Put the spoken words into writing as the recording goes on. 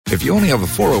If you only have a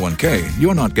 401k,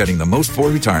 you're not getting the most for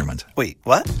retirement. Wait,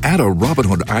 what? Add a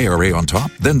Robinhood IRA on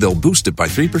top, then they'll boost it by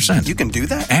 3%. You can do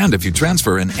that? And if you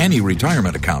transfer in any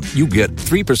retirement account, you get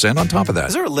 3% on top of that.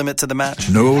 Is there a limit to the match?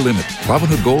 No limit.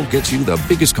 Robinhood Gold gets you the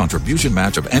biggest contribution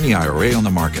match of any IRA on the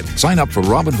market. Sign up for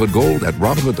Robinhood Gold at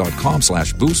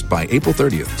Robinhood.com/boost by April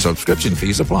 30th. Subscription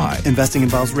fees apply. Investing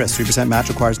involves risk. 3% match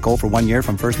requires gold for 1 year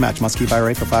from first match. Must keep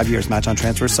IRA for 5 years. Match on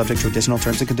transfers subject to additional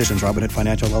terms and conditions. Robinhood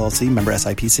Financial LLC, member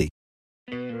SIPC.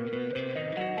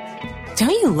 Don't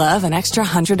you love an extra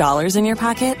 $100 in your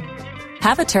pocket?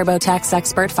 Have a TurboTax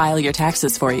expert file your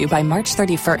taxes for you by March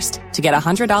 31st to get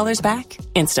 $100 back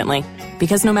instantly.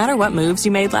 Because no matter what moves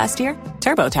you made last year,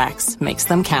 TurboTax makes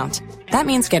them count. That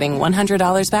means getting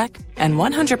 $100 back and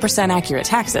 100% accurate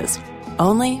taxes,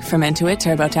 only from Intuit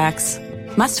TurboTax.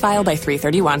 Must file by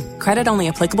 3/31. Credit only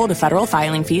applicable to federal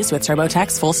filing fees with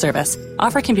TurboTax full service.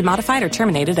 Offer can be modified or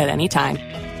terminated at any time.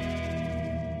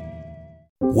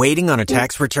 Waiting on a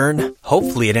tax return?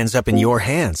 Hopefully it ends up in your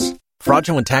hands.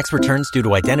 Fraudulent tax returns due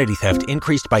to identity theft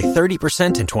increased by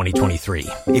 30% in 2023.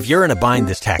 If you're in a bind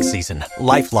this tax season,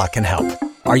 LifeLock can help.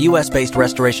 Our U.S.-based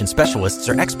restoration specialists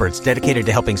are experts dedicated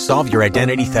to helping solve your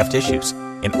identity theft issues.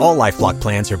 And all LifeLock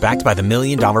plans are backed by the $1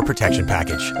 Million Protection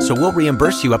Package. So we'll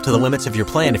reimburse you up to the limits of your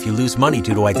plan if you lose money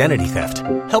due to identity theft.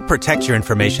 Help protect your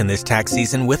information this tax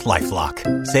season with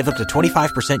LifeLock. Save up to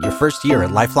 25% your first year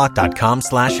at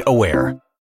LifeLock.com/aware.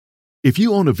 If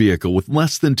you own a vehicle with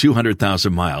less than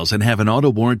 200,000 miles and have an auto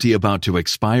warranty about to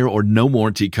expire or no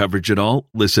warranty coverage at all,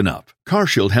 listen up.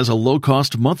 CarShield has a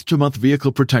low-cost month-to-month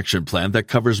vehicle protection plan that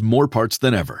covers more parts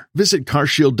than ever. Visit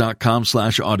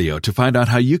carshield.com/audio to find out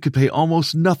how you could pay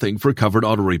almost nothing for covered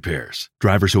auto repairs.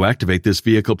 Drivers who activate this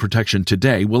vehicle protection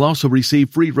today will also receive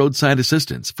free roadside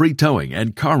assistance, free towing,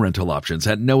 and car rental options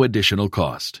at no additional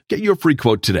cost. Get your free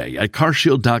quote today at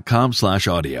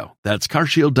carshield.com/audio. That's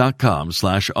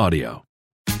carshield.com/audio.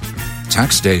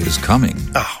 Tax day is coming.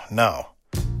 Oh, no.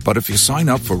 But if you sign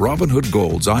up for Robinhood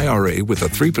Gold's IRA with a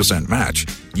 3% match,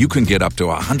 you can get up to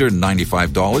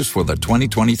 $195 for the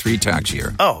 2023 tax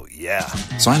year. Oh, yeah.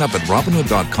 Sign up at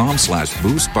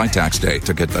Robinhood.com/boost by tax day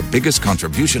to get the biggest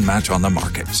contribution match on the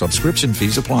market. Subscription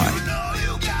fees apply.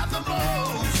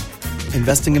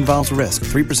 Investing involves risk.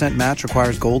 3% match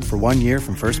requires gold for 1 year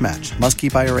from first match. Must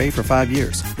keep IRA for 5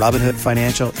 years. Robinhood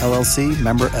Financial LLC,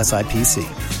 member SIPC.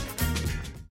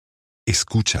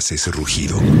 ¿Escuchas ese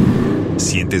rugido?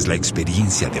 ¿Sientes la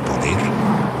experiencia de poder?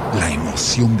 ¿La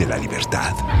emoción de la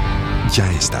libertad?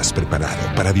 Ya estás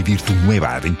preparado para vivir tu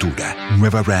nueva aventura.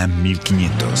 Nueva Ram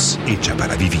 1500, hecha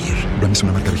para vivir. Ram es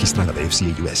una marca registrada de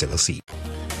FCA US LLC.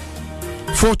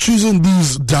 For choosing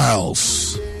these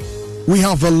dials, we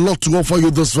have a lot to offer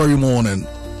you this very morning.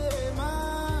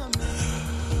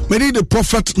 May the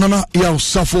Prophet Nana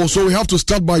Yausafo, so we have to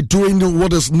start by doing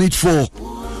what is needful,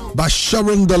 by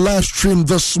sharing the live stream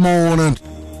this morning.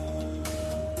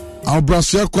 Our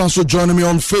Brazil also joining me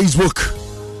on Facebook.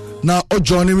 Now,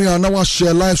 joining me and now I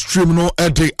share live stream no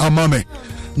Eddie Amame.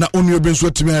 Now, only been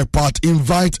sweating me part.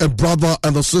 Invite a brother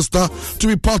and a sister to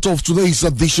be part of today's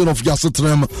edition of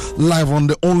Yasitrem live on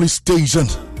the only station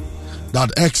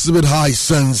that exhibit high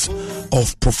sense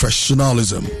of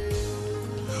professionalism.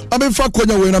 In fact, when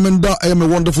I am a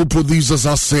wonderful producer,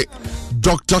 I say,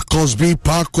 Dr. Cosby,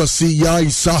 Parkwasi,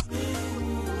 Yaisa,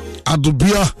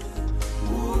 Adobia.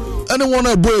 Anyone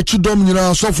a boy, Chidom, you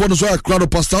know, so for the so I crowd of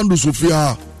Pastando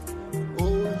Sophia.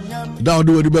 Down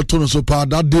do a better so part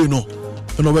that day, no,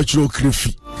 and a retro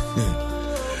criffy.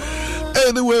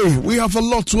 Anyway, we have a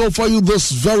lot to offer you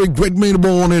this very great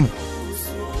morning.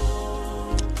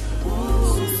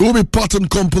 We'll be parting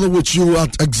company with you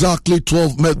at exactly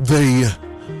 12 midday.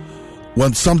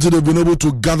 When something they've been able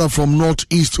to gather from north,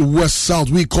 east, west, south,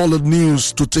 we call it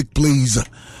news to take place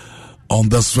on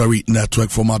this very network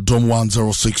from Adom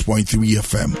 106.3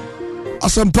 FM,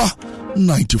 Asempa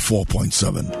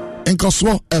 94.7, and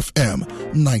Cosmo FM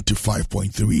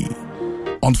 95.3.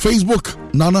 On Facebook,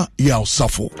 Nana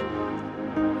Yausafo.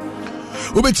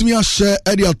 We make me a share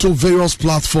at two various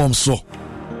platforms, so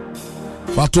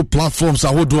for two platforms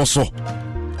I would also.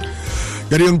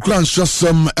 Yari unkran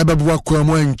shasam ebebuwa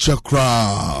kwemwen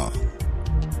chakra.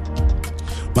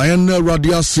 Mayenne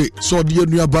radiasi so diye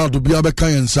nuya badu biyabe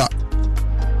kayensa.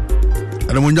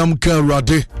 Ane mwenyam ken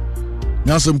radi.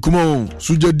 Nyasem kumo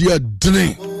suje diye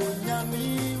dini.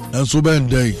 Enso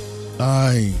bende.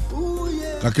 Ay.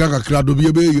 Kakra do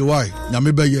biyebe yewai.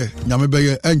 Nyame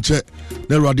beye enche.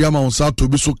 Ne radiama onsato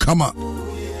biso kama.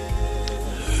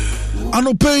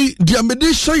 Anopei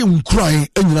diamede shayi unkran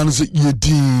enyina se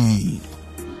yedi.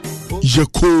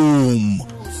 Yekom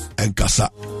and Kasa.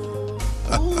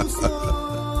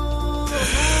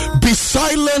 Be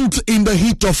silent in the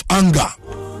heat of anger.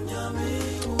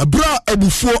 Abra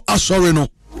ebufo asore no.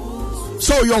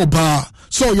 So your ba,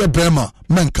 so your bema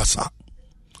menkasa.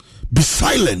 Be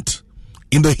silent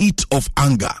in the heat of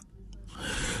anger.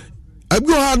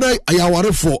 Ebgo hana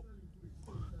ayaware fo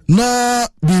na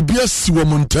bibia si wo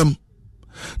montem.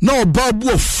 Na oba bu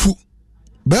ofu.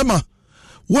 Bema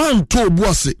wan to bu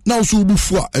ase na so bu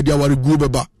fu a ede aware guo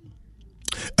beba.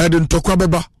 Ede ntokwa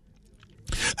beba.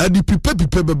 Ede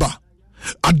pipe beba.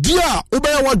 Adia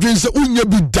ubaya wadwen se unya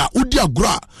bi da udi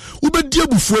agora ubedi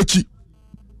abufu achi.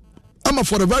 Ama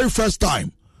for the very first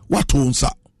time what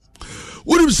onsa.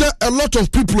 Would say a lot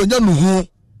of people enya no ho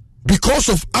because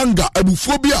of anger,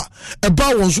 abuphobia,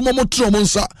 eba won so mo tro mo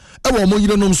nsa e wo mo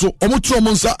yire nom so o mo tro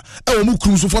mo nsa e wo mo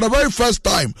kru so for the very first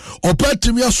time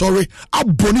opetimi asori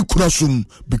aboni kurasum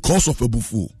because of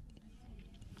abufu.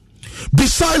 Be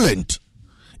silent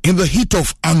in the heat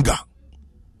of anger.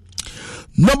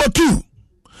 Number 2,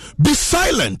 be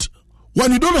silent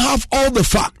when you don't have all the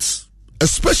facts,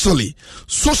 especially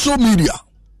social media.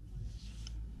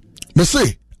 Me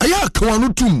say aya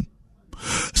kwanu tum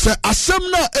say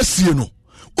asem na esie no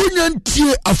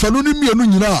onyantie afanu ni mienu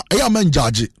nyina aya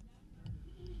manjaje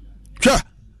twa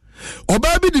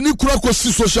oba bi di ni kura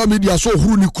kosi social media so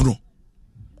huru ni kuro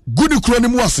guni kuro ni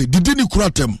mu ase didi ni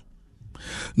kura tem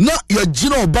na ya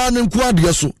gina oba ne nko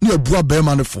ade so na abua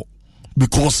bema ne fo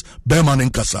because bema ne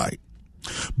nkasai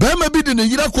bema bi di ne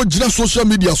yira ko gina social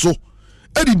media so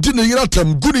edi di ne yira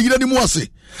tem guni yira ni mu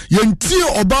ase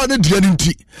yentie oba ne dia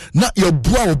nti na ya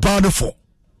bua oba ne fo.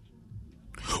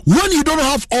 When you don't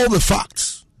have all the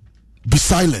facts, be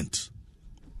silent.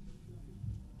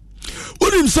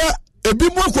 When you say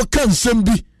ebi mo ko kan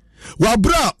sembi wa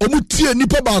bra omutie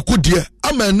nipa ba ko de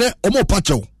amene omo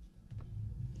pachew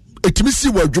etimisi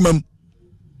wa adwumam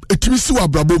etimisi wa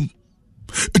brabom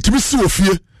etimisi wa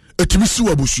fie etimisi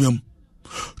wa busuam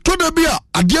to da bia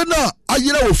ade na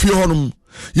ayira wa fie honom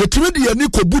yetimi de yani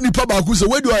ko bu nipa ba ko se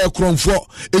we de aye kronfo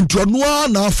entuanoa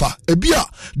na afa ebia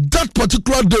that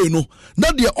particular day no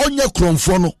na de onye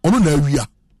kronfo no ono na awia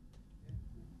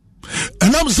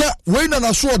enam say we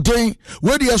na so den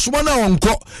we de asoma na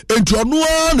wonko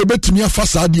entuanoa na betimi afa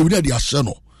sa de we de ahye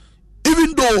no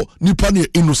even though nipa ne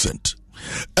innocent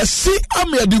esi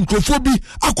amede nkrofo bi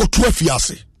akoto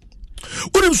afiase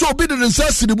unim so obi de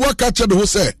nsasi de boa ka che de ho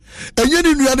se enye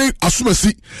ni nuane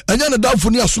asomasi enye ne damfo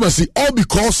ni asomasi all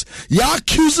because you are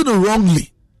accusing it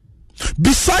wrongly.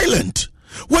 Be silent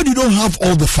when you don't have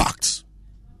all the facts.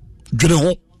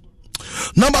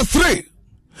 Number 3,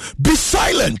 be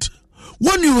silent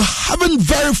when you haven't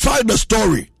verified the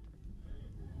story.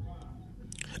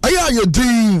 Aya ye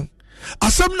din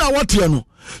asem na watia no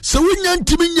se wonya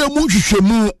ntimi nya mu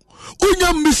hwehwemu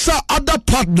unya misa other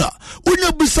partner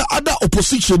unya misa other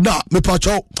opposition na me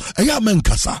pacho aya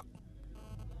menkasa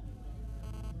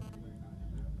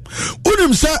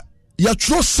unim say ya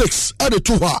tro 6 at the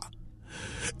 2 ha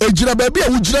ejira baby a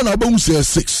wujira na obahu say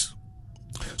 6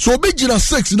 so obejira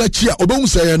 6 na chia obahu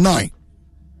say 9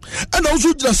 and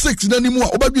also jira 6 na nimu a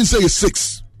obadwin say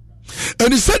 6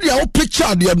 and he said ya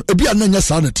picture de ebi ananya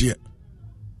sanete.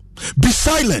 Be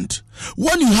silent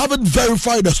when you haven't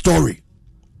verified the story.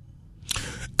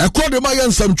 According to my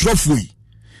answer, trophy.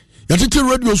 Yatiti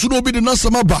radio so no be the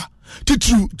nasamaba.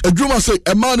 Titi adwuma say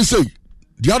a man say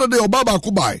the other day obaba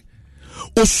kubai.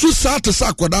 Osusa te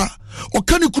sakwada.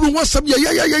 Okani kunu wasam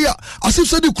ya. Asif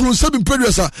say the kunu seven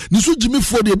producer nisu Jimmy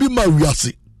for the be ma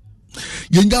wiase.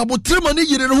 Yenga abotrema ni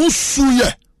yire no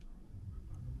suye.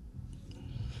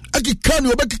 Aki kan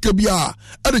yo bekeke bia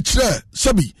ade kire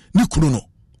sabi ni kunu no.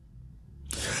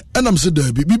 Enam se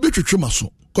da bi betwetwe maso.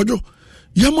 Kojo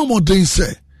yama modern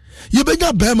say ye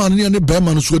benya bema ne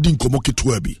bema no so di nkomo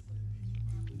keto abi.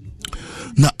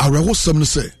 Na arewo sam ne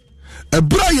say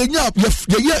ebra yenya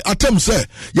ye atem say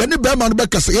ye ne bema no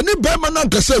bekasa ye ne bema na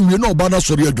nkasa wie no oba na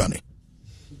sori adwane.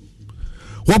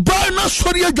 Oba na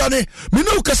sori adwane me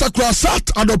no kasa kra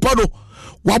sat adopado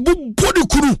wabubo di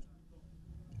kuru.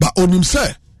 Ba onim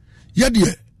say ye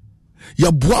de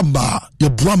ye boa mba ye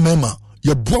boa mema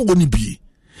ye boa woni bi.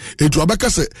 Eju abaka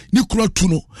se ni kura tu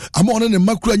no ama one ne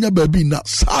makura nya baabi na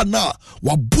sa na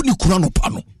wabu ni kura no pa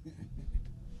no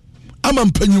ama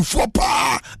mpanyimfo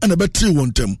pa na betre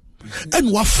wontem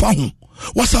en wafa ho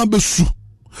wasan besu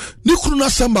ni kuru na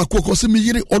samba kokko se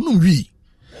meyire onum wi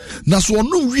na so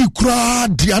onum wi kura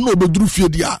dia na obeduru fie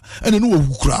dia ene no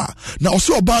wawu kura na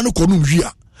ose oba no konum wi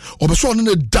a obeso one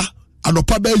ne da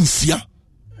anopa ba nsia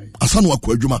asanu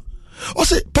akwa adwuma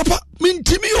ose papa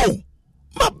mintimi o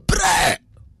mabre.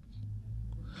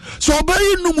 So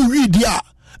obey no mu wi dia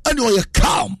and you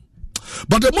calm.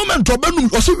 But the moment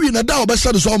Obenum also we na da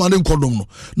obesa so man nkodom no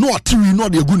no atiwi no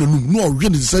de agu nanum no ohwe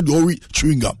ne said ori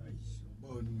chewing gum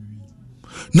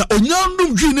na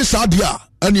onyandum dwi ne sadia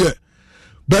ene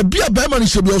ba bia ba man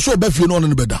se bi so obafie no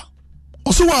ne beda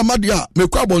oso wa amade a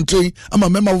mekwa bonten ama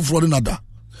mema foforo na da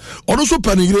ono so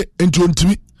panigire enti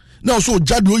ontimi na oso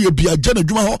jade oye bia je na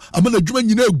dwuma ho ama na dwuma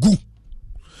nyina agu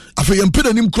afa yempe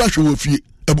na nim kra hwe wo fie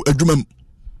adwuma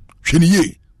hwe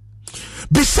ye.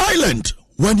 Be silent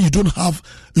when you don't have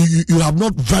you have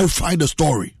not verified the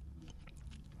story.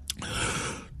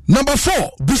 Number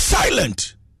 4, be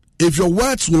silent if your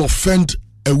words will offend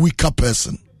a weaker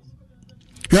person.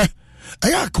 Yeah,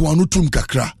 aya kwanu tum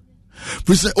kakra.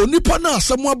 We say onipa na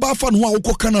asem abafa no a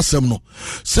wokoka na asem no.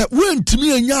 Se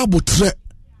wentimi anya abotre.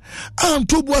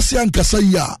 Anto boase ankasa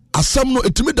ya asem no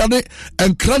etimi dane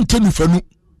enkrante nufanu.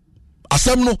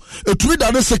 Asem no etimi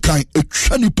dane sekan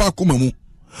etwa nipa akoma mu.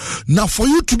 Now for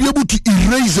you to be able to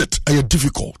erase it is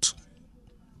difficult.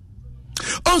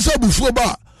 Answer before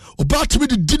ba oba timi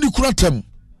di dini kuratem.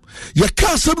 Ya ka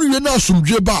asem no na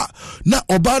asumdwe ba na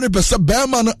oba ne pese ba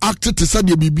ma no act te say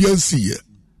bibia nsiye.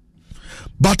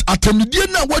 But atemdie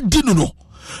na wadi no no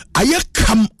aye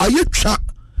kam aye twa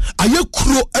aye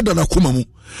kuro edana koma mu.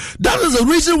 That is the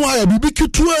reason why I be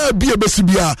kitua be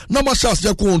besibia na ma shas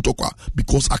ya ko ntokwa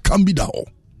because I can't be that all.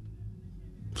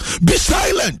 Be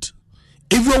silent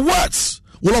if your words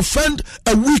will offend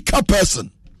a weaker person.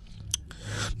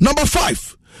 Number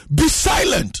 5, be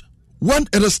silent when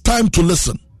it is time to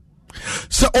listen.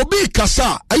 Se obi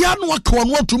kasa aya no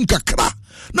akwanwa tum kakra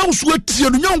na usuatie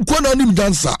no nyankwa na nim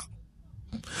dansa.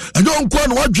 Anyo nkwa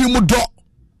na wadwe mu do.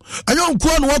 Anyo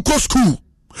nkwa na wakɔ school.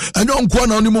 Anyo nkwa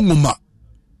na onimu nguma.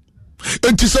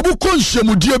 Enti sabu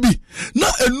konhyemudie bi na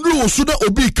enru osu na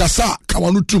obi kasa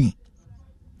kawanu tum.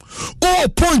 Oh,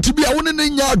 point bi a woni ne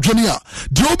nya adwene a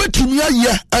de obetumi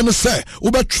aye ene se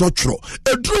obetro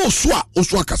edru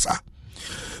osu akasa.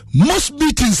 Most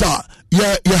meetings are you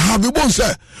have you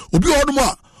say obi odum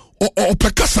a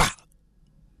opekasa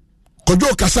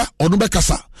kojo kasa onube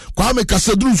kasa kwa me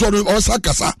kasa dru so osa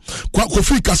kasa kwa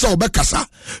kofi kasa obekasa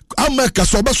ama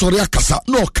kasa obesori akasa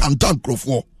no kantan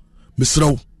krofo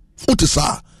misrawo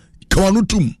utisa kawanu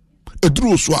tum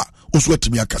edru osu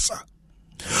atimi akasa.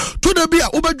 To the bia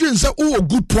ubadwin say oh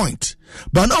good point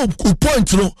but now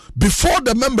point no before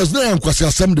the members na yankwasi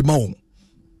asem de mawo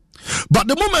but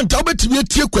the moment obetimi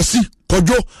etie kwasi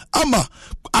kojo ama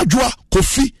adwa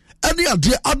kofi any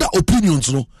other opinions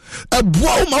no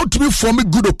eboa ma utimi form a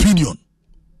good opinion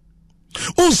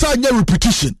unsa nya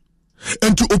repetition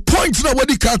and to a point na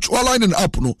wadi catch all line and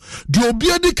up no the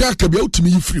obi adi ka ka bia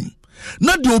utimi yifrim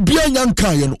na de obi anya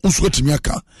nka ye no nso atimi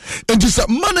aka enti sa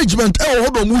management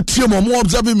hodo mu tie mo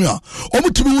observe me a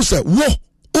omutimi hu say wo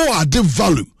add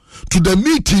value to the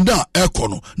meeting na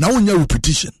ekono na wonya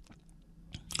repetition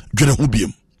dwene ho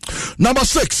biem. Number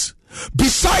 6, be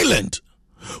silent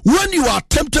when you are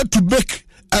tempted to make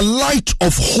a light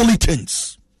of holy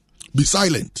things. Be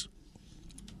silent.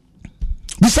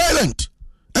 Be silent.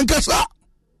 Enkasa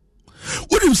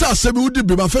what you say say we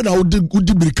be my friend I would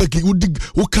birikaki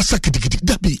would kasa kitikiti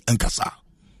dabi enkasa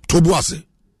tobuase.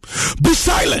 Be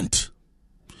silent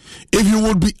if you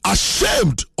will be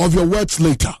ashamed of your words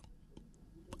later.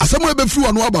 Asamo be fu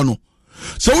anu aba no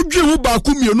se wodwe hu ba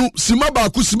ku mienu sima ba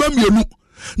ku sima mienu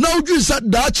na wodwe sa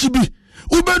daachi bi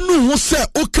ubenu hu se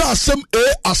oka asem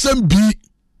asem b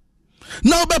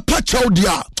na be pachaw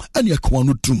dia ane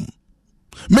akwanu tum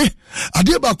me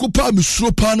ade ba ku pa mi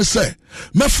suro pa ne se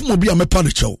mefum obi a mepa ne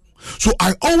chew. So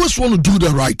I always want to do the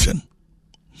right thing.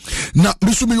 Na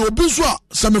misumi obi so a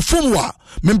se mefum wa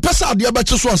me mpesa ade ba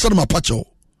che so ansa na pachaw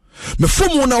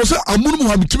mefum na wo se amunu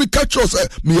ha mitimi ka chew se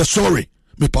me sorry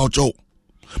me pachaw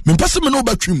me mpesa me no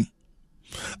batwim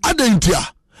adentia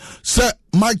se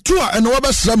my tour and wo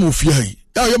be sra me ofie hai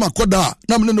ya ye makoda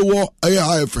na me ne wo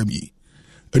aye IFM yi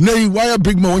enai why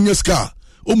big man onye ska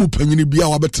omu panyini bia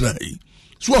wa betra hai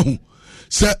so hu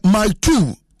se my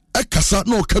tour ekasa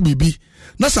na oka bibi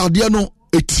na sa ade no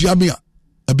etia me a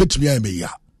ebetumi aye me ya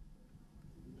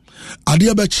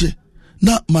ade beche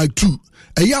na my tour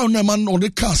eya na man no de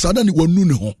kasa na ni wanu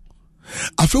ne ho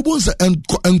afebo nse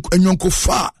enyonko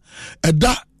fa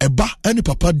eda eba any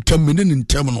papa temene in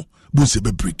terminal bu se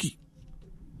be breaki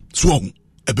so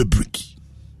ebe breaki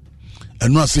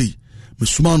and no say me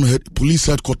suma no police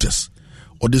headquarters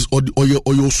or this or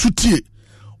your sutie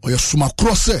or your suma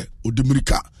cross or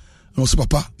dimirika no say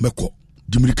papa meko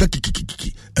dimirika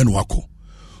kiki and wako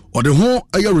or the whole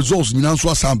air results nyina so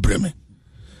asan breme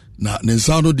na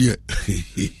nensa no de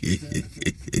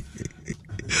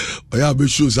oya be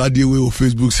show sa dey way on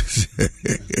Facebook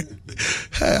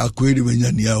hey akwedi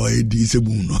manya ni awa edi se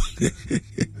bu no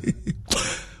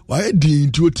why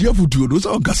didn't you tear for two? Those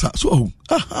are so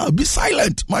be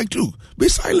silent, Mike too. Be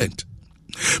silent.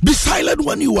 Be silent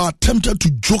when you are tempted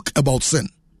to joke about sin.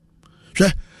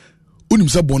 Unim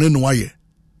sa bonen waye.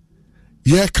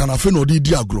 Ye kana fe no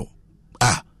di agro.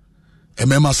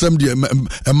 Emema sem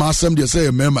de say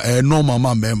emema normal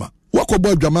ma mema. Wako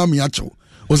boy dwama mi acho.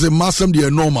 O say masem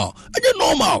de normal. Age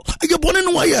normal. Age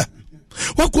bonen waye.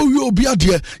 Wako wi obi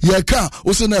ade ye ka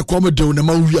o say na ekome de na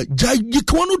ma wi. Ja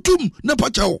yikwono tum na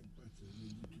pacha.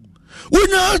 When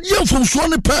you from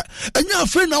Swan Pet and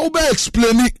you are now be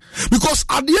explaining because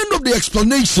at the end of the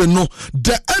explanation, no,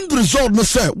 the end result no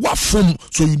say what from,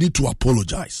 so you need to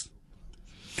apologize.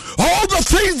 All the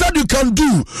things that you can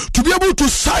do to be able to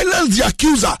silence the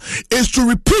accuser is to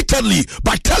repeatedly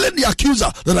by telling the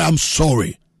accuser that I am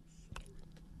sorry.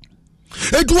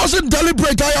 It wasn't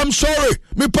deliberate. I am sorry.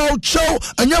 Me pao chow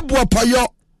anya buapayo.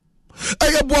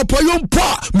 Aya buapayo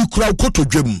mpa mi kura koto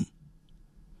dwem.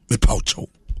 Me pao chow.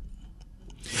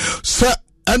 Sir,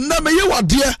 and na me yewa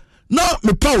dear na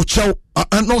me pao chow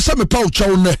and no say me pao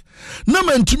chow ne na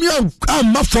me ntumi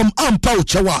am from am pao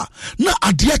chowa na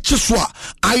adia chiswa.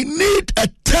 I need a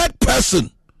third person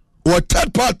or a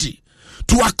third party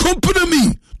to accompany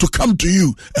me to come to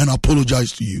you and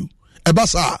apologize to you.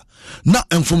 Ebasa na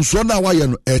from so na wa ye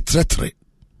no tretre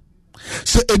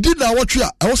se edi na wotwe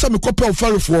a wo say me kopa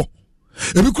ofare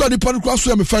ebi kura nipa no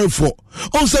so me fire for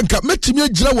on say nka metimi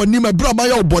agira wani ma bra ma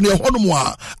ya obone honom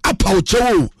a apa o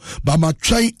chewo ba ma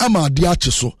twan ama ade ache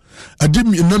so adi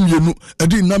namienu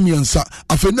adi namiensa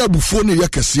afena abufo ne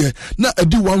yakese na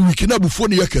adi 1 week na abufo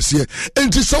ne yakese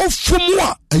enti so fomu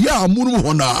a eya amunu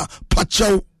ho na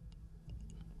pachew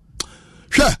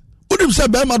hwe udim se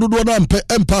be ma dodo na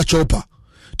empa chopa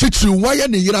titiri waye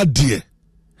ne yira de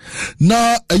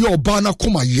na eya oba na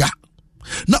koma ya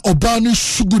na oba ni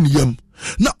sugu niyam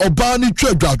na oba ni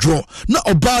twadwadro na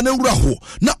oba ni wuraho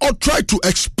na o try to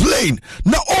explain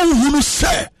na ohunu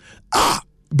say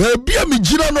baby a me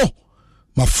gira no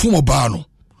mafom oba no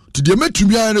ti de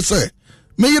metumi an say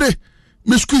me yire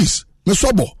me squeeze me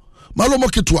sobo malomo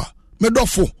ketwa me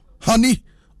dofo hani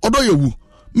odoyewu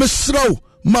me sraw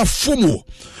mafomo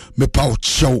me paw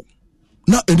chew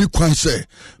na eni kwan say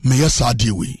me yesa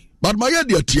de we but my head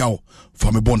dey tiaw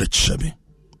for me bonnet chebe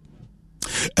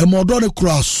emodone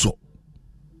kraso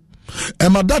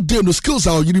ema that day no skills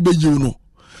are yiri be you no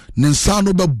nensa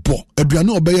no be bo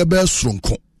aduane obeye be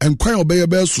soronko enkwan obeye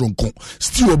be soronko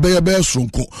still obeye be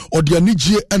soronko ode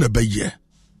anigye ena beye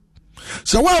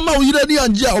se wa ma yire ni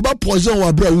anje a oba poison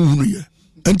wa bra wuhunu ye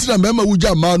entina mema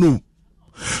wugya ma no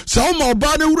se o ma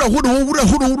oba ne wura hodo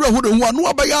ho anu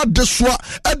abaye adesoa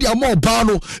e de ama oba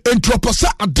no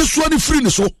entropasa adesoa ni free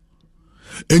ni so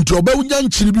enti oba wunya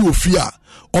nchiri bi ofia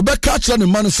oba ka kira ne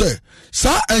man say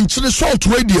sa enchiri salt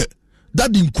we die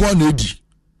that nkwa na edi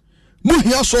mu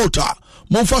hia salt a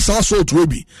monfa sa salt we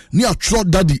bi ni atro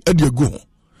daddy e de go ho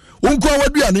unkwa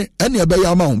waduane ene ebe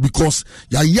ya ma because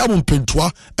ya yam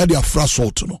mpentoa e de afra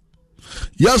salt no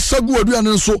yesagu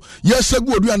waduane so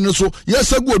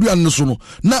no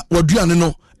na waduane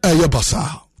no eye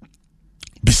basa.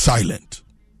 Be silent.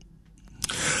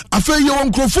 Afa ye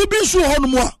won krofo bi so ho no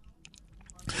mo a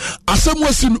asem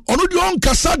wasin ono de on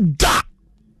kasa da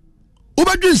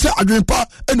obadwin se adwenpa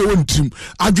ene wontim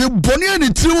adwen bone ene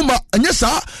tirim ma anya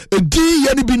sa edi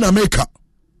ye ne bi na make.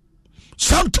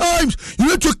 Sometimes you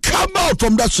need to come out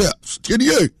from that self.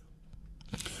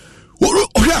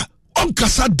 On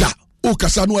kasa da o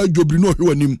kasa no adwobri no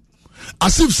hwewanim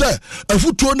as if say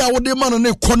afuto na wode man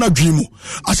ne kona dwimu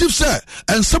as if say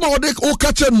ensema wode o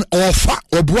kachen ofa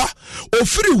obwa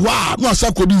ofiri wa no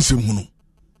asakodi nsem hu no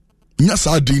nya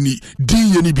sa dini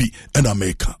ye ni bi ena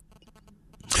make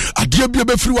adie bi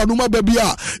be firi wanuma ba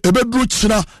bia ebeduru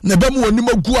china na ebe mu wani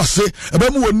magu ase ebe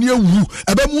mu wani awu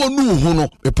ebe mu wonu hu no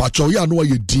e pacho ya no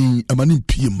ye din emani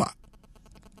mpie.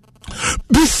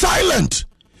 Be silent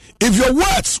if your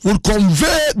words will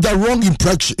convey the wrong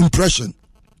impression.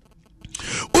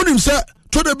 Unim say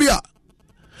to the bia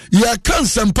ya kan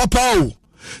sem papa o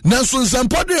na so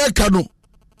sempa de e ka no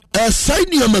e sai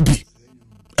niam bi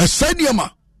e sai niam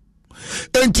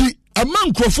enti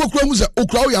aman krofo kura mu say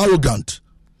okra ya arrogant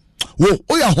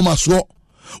o ya homaso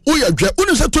o ya dwe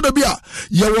unim say to the bia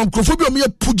ya won krofo bi o me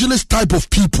pugilist type of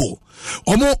people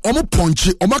omo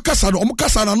ponche omo kasa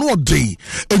na no odin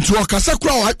enti o kasa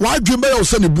kura wa dwe me o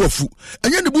say ne buafu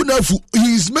enye ne bu na afu.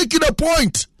 He is making a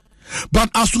point. But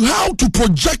as to how to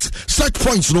project such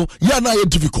points, no, na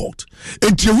difficult.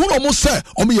 And you almost say,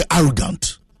 you're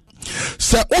arrogant.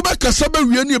 Say, Obeka Sabe,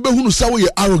 we be who say you're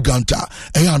arrogant,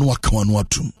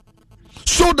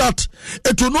 so that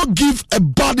it will not give a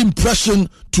bad impression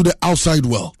to the outside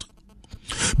world.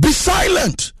 Be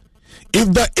silent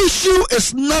If the issue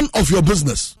is none of your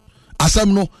business,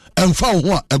 asem no emfa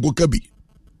ho a egoka bi.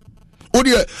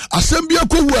 Odi asem bia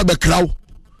ko wu abekraw.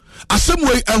 Asem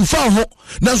we emfa ho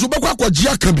na so bekwa kwaji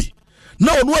aka bi.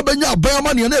 Na onu abenya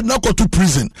abayama ne na to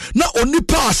prison. Na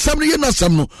onipa asem ne ye na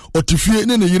asem no otifie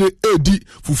ne yire edi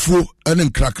fufuo ene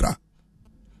nkrakra.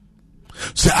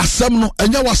 Se asem no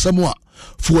enya wasem a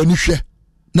fo ani hwe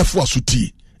na fo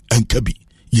asuti enka bi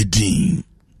yedin.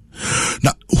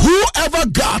 Now whoever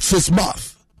guards his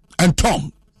mouth and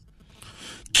tongue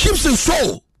keeps his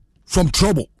soul from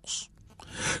troubles.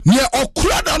 Near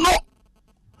okura da no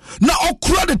na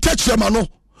okura de techema no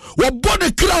wo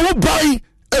body kra ho bai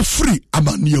e free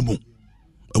amaniemu.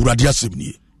 Awurade asem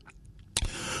nie.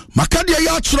 Makade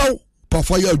ya kyerɛw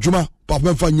pafa ya adwuma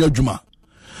papa mfa nya adwuma.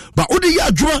 Ba odi ya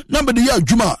adwuma na me de ya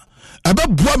adwuma ebe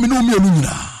boa me no mienu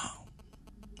nyina.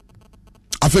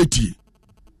 Afeti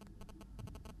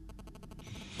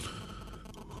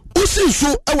usi so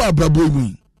ewa abrabo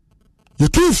mu.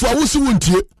 Yetufu a wosi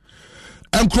wontie.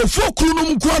 Enkrofo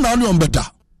krunum kwa na oni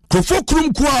ombeda. Krofo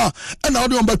krum kwa na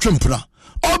oni ombetwempra.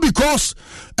 All because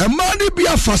a man be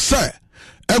a fase.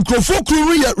 Enkrofo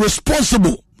krunu ye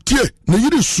responsible. Tie, na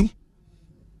yiri su.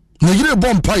 Na yiri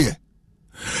bompaye.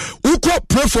 Uko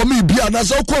pray for me bia na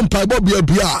so uko mpaibo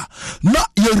bia na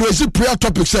ye raise prayer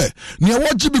topic say ne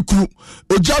waji bi kru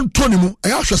ojan toni mu e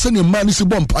ahwe se ne man si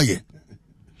bompaye.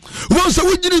 Won se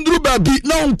wujini nduru ba bi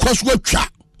na nkwaso atwa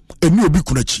eni obi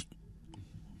kunachi.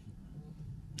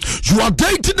 You are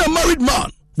dating a married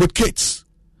man with kids.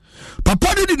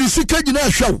 Papa did the sika jina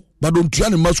show but don't try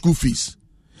in school fees.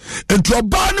 Enti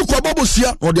oba ni kwa babo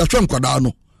sia o de atwa nkwada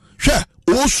no. Hwe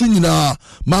o su nyina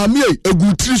maami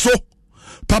egutiri so.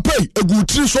 Papa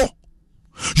egutiri so.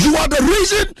 You are the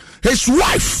reason his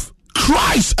wife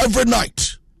cries every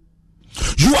night.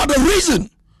 You are the reason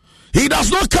he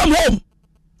does not come home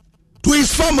to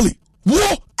his family.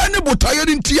 Wo any botaye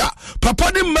ntia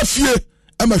papa ni mafie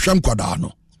e mahwa nkwada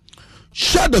no.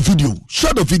 Share the video.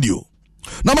 Share the video.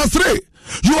 Number 3,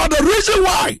 you are the reason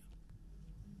why.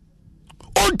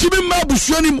 On timi ma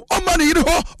busuanim, on mani yiri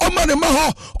ho, on mani ma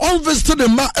ho, on visited the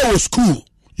ma e school.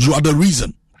 You are the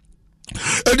reason.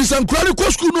 E di sankrani ko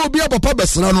school no obi papa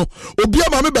besra no, obi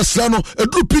mama besra no,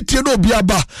 edru pitie no obi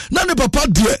aba. Na ne papa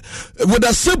de with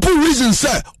a simple reason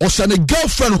say, o se ne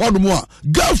girlfriend ho no mo a.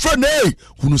 Girlfriend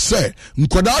hunu say,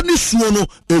 nkoda ni suo no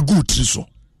egu tri so.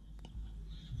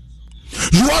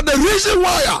 You are the reason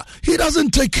why he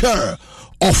doesn't take care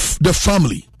of the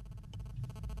family.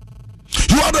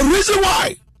 You are the reason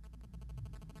why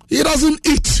he doesn't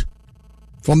eat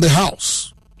from the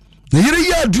house.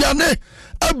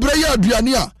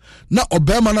 Na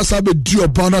obema na sabe di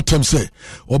obana tem say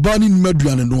obani ni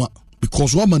aduane no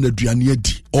because one man aduane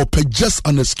adi or just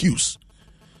an excuse.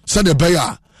 Say the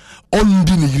beya on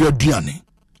di ni aduane.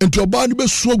 Enti oba ni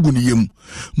besuo gu ni yem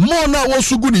mo na wo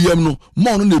so gu ni yem no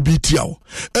mo no na bi tia wo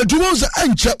enti won se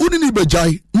enche uni ni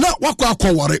bejai na wakọ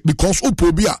akọware because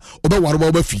opo bi a obe ware ba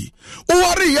oba fie o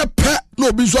ware ye pe na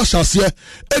obi so ahyase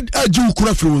aji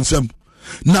ukura firi wonsam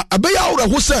na abeya awra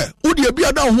ho se odi abi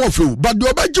ada ho ofew but de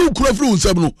oba ji ukura firi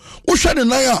wonsam no wo hwe ne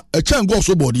nan a echen go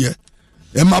so bode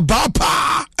e ma ba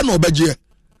pa na obeje.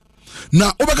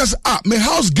 Now, obeka me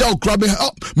house girl crab,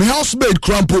 me housemaid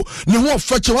crampo, ne ho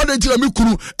fetch one day me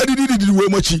kuru, edidi we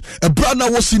machi, a brand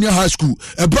now was senior high school,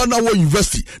 a brand now was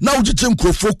university, now jichem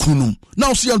krofo kunum,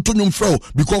 now see Antonio Fro,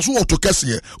 because who to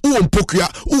Cassia, who on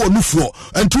Pokia, who on Nufro,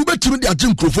 and to bet him the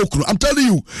Jim Krofo kunum. I'm telling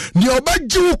you, near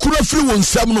Baji kura free one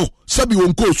semno, Sabi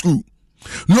won't go school.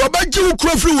 No Baji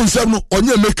kura free one semno on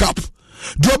your makeup.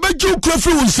 Do Baji kura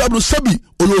free one semno, Sabi,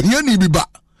 or your here be back.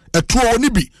 A two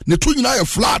onibi, ne two in I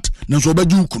flat,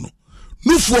 Nazobajukuno.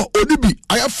 Nufo onibi,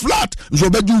 I have flat,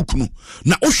 Zobajukuno.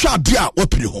 Na Osha dia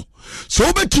opinion.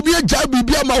 So bet to be a job be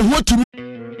my what to.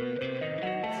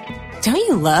 Don't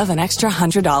you love an extra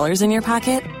 $100 in your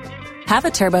pocket? Have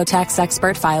a TurboTax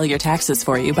expert file your taxes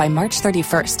for you by March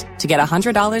 31st to get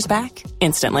 $100 back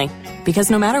instantly.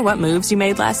 Because no matter what moves you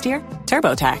made last year,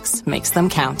 TurboTax makes them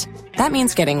count. That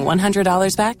means getting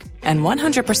 $100 back and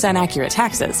 100% accurate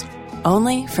taxes.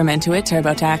 Only from Intuit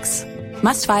TurboTax.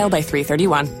 Must file by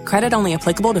 3/31. Credit only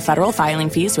applicable to federal filing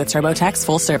fees with TurboTax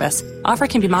full service. Offer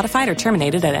can be modified or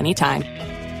terminated at any time.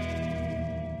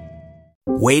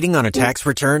 Waiting on a tax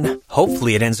return?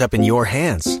 Hopefully it ends up in your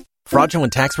hands.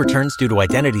 Fraudulent tax returns due to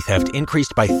identity theft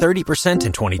increased by 30%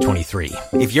 in 2023.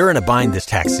 If you're in a bind this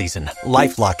tax season,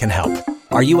 LifeLock can help.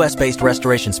 Our U.S.-based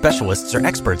restoration specialists are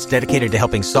experts dedicated to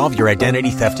helping solve your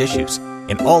identity theft issues.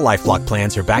 And all LifeLock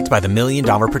plans are backed by the $1 Million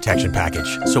Protection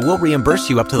Package. So we'll reimburse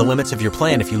you up to the limits of your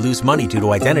plan if you lose money due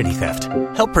to identity theft.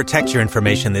 Help protect your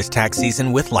information this tax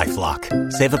season with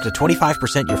LifeLock. Save up to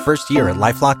 25% your first year at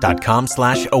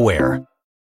LifeLock.com/aware.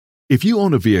 If you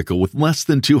own a vehicle with less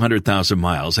than 200,000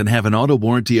 miles and have an auto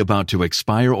warranty about to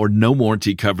expire or no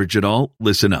warranty coverage at all,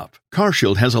 listen up.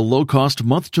 CarShield has a low-cost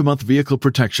month-to-month vehicle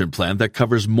protection plan that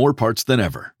covers more parts than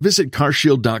ever. Visit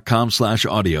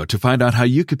carshield.com/audio to find out how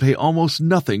you could pay almost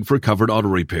nothing for covered auto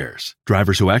repairs.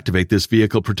 Drivers who activate this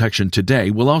vehicle protection today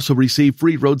will also receive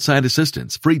free roadside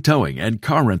assistance, free towing, and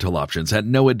car rental options at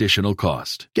no additional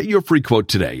cost. Get your free quote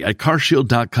today at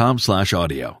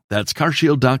carshield.com/audio. That's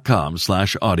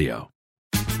carshield.com/audio.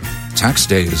 Tax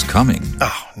day is coming.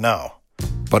 Oh, no.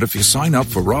 But if you sign up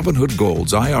for Robinhood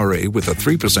Gold's IRA with a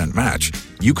 3% match,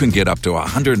 you can get up to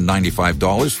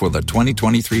 $195 for the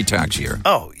 2023 tax year.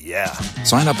 Oh, yeah.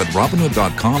 Sign up at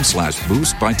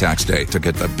Robinhood.com/boost by tax day to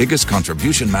get the biggest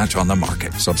contribution match on the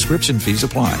market. Subscription fees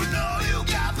apply.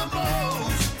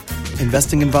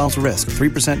 Investing involves risk.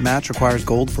 3% match requires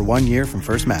gold for 1 year from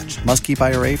first match. Must keep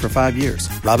IRA for 5 years.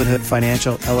 Robinhood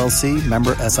Financial, LLC,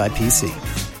 member SIPC.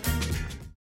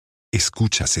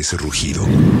 Escuchas ese rugido.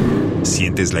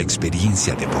 Sientes la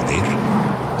experiencia de poder,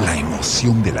 la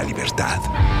emoción de la libertad.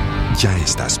 Ya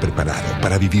estás preparado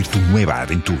para vivir tu nueva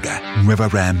aventura. Nueva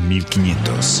Ram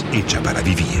 1500, hecha para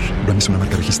vivir. Ram es una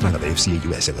marca registrada de FCA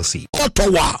US LLC.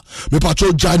 Ottawa, me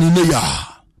pacho Jani Neya.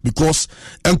 Because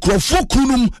enkrofo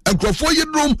kunum, enkrofo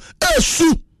yedrum,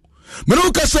 esu.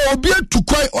 Menuka se obie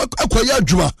tukwai akwaya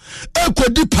adwuma.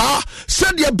 Ekwadi pa,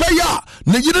 said ye beya,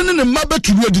 ne yire ne mma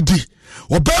betu didi.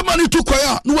 Obema ni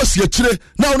tukwaya no wasi akire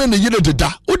na one ne yire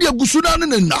deda. Odi agusu na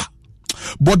ne na.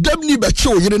 Bodam ni beche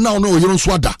o yire na one o yire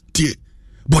nso ada. Tie.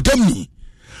 Bodam ni.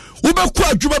 Ubekwa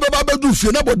adwuma beba bedu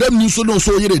fie na bodam ni nso no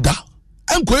so yire da.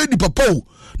 Enkoye di papa o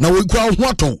na we kwa ho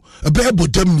aton. Ebe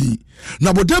bodam ni.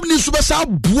 Na bodam ni nso be sa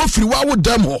buo firi wa wo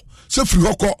dam ho. Se firi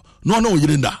hokọ no na o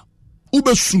yire na.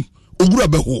 Ubesu ogura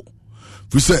be ho.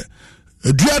 Fi se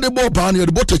edua de bo pa na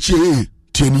de botachi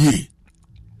tie ni.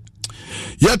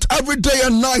 Yet every day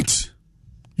and night,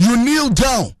 you kneel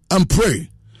down and pray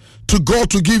to God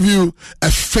to give you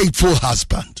a faithful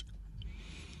husband.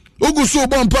 Oguso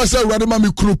bompa say urade ma me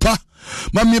kurupa,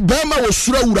 ma me bema wo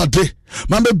sura urade,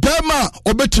 ma me bema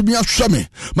obetimi ahweme,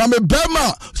 ma me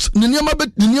bema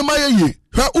ninyama yeye.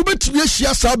 Ha ubetimi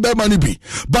ahia sa bema ni bi.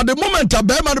 But the moment a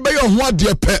bema no be your ho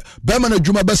ade pe, bema na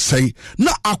dwuma be sei,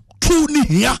 na atu ni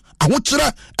hia,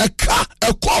 ahokyere eka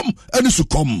ekom ani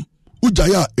sukom.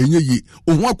 Ujaya enyeyi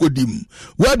ohun akodim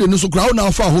where de niso kra na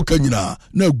afa ho kanyina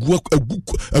na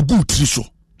agu triso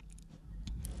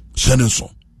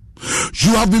senenso.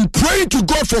 You have been praying to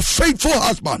God for faithful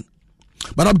husband,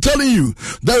 but I'm telling you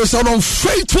there is an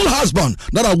unfaithful husband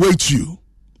that awaits you.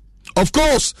 Of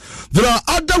course there are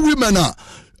other women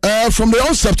from the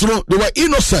onset they were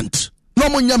innocent no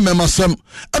munya memasem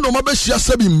and o mabehia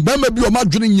sabi mbema bi o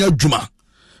madwene nya adwuma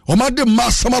o made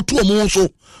masama to o mo so.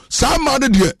 Somebody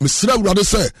there, Mr. Urade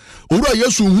say, Ura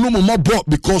Yesu hunu mo bo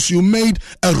because you made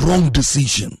a wrong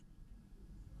decision.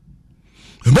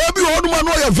 Maybe all man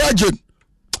know you're virgin.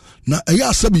 Na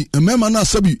eya sabi, emema na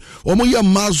sabi, omo ye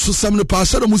ma so samne pa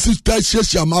say mo si ta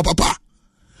hyehyia ma papa.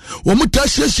 Omo ta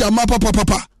hyehyia ma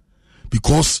papa.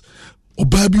 Because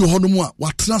oba bi ho no mo a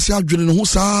watena se adwene ne ho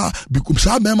saa because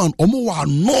sa mema omo wa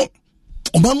no.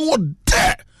 Omo no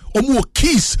de, omo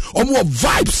kiss, omo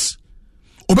vibes.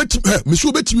 Obetim mesu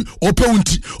obetimi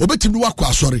opewunti obetimi wakọ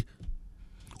asori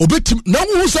obetim na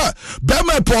wo sa be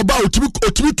ma po ba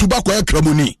otimi tuba kwa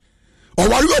kramoni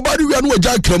owari obari wi anu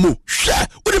oja kramo hwe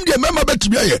wonim de mema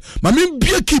betimi aye ma me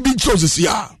bie ki bi nchosisi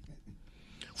a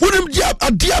wonim de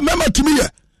adia mema timi ye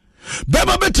be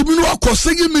ma betimi no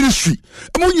akosegi ministry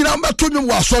emo nyina mbeto nwom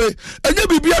wa asori enye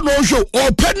bibia no hwo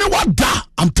opene wada.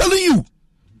 I'm telling you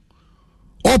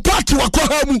o party wakọ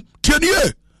ha mu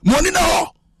tienie money na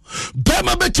ho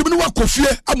bema betimi no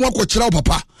wakofie amu akokyera wo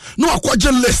papa no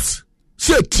akogye list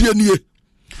se tienie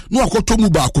no akotomu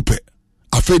ba akopɛ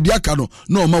afedi aka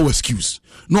no ma excuse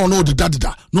no the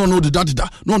dadida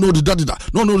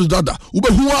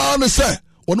ubehu an se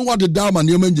ono wa de dama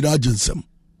ne manyira agensem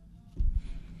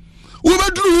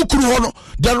ubeduru ukuru ho no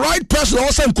the right person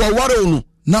also nko ware no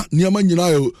na ne manyira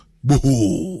yo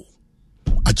boho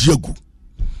agiagu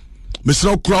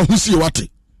mesra kura ho sie wate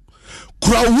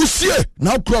kura wusie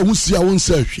na kura wusie a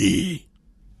wonsa hwe.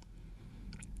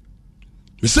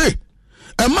 You see,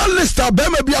 a man list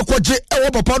abema bi akwaje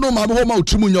ewo papa no ma ho ma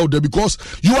otimu nya oda because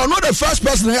you are not the first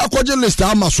person here akwaje list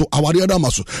amaso aware da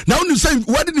amaso. Now you say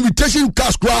wedding invitation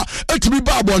cast kra etimi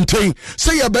ba bonten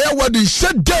say ya be wedding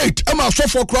set date ama so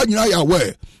for kra nyina ya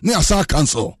we na asa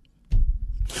cancel.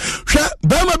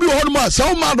 Bema bi honma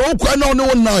sa ma do kwa na one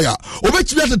won na ya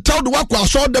obetimi to tell the wakwa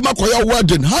so dem akoya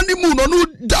wedding honeymoon no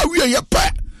da wie ye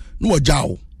pe no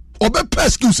ojawo obepe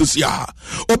excuses ya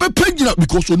obepe gina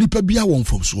because onipa bia won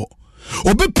from so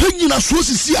obepe gina so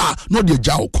sisi a no de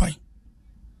jawo kwan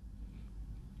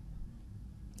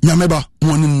nyameba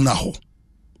woni na ho.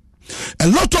 A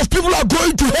lot of people are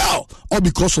going to hell all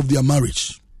because of their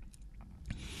marriage.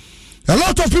 A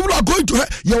lot of people are going to hell.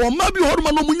 Your mabi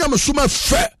horma no munya mesuma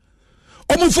fe.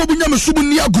 Omo fo munya mesumu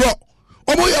ni agro.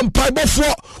 Omo ye mpai bofo.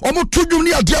 Omo tudum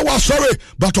ni ade wa sorry,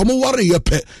 but omo ware ye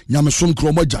pe nyamesum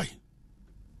kro mo jai.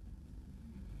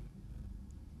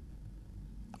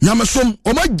 Nyamesum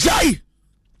omo jai.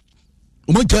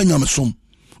 Omo jai nyamesum.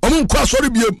 Omo nkwa sorry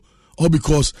biem. All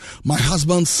because my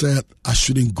husband said I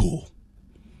shouldn't go.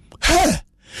 Hey,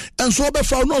 and so be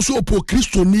found no so po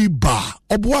Christo ni ba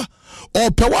oboa o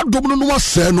pe wa dom no wa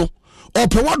se no o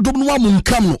pe wa dom no wa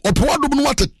munkam no o pe wa dom no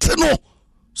wa tete no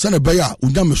se ne be ya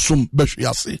unya mesom be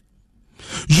hwiase.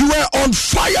 You were on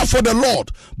fire for the Lord,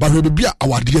 but we be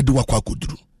awade de wa kwa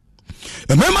koduru.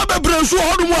 E mema be bre so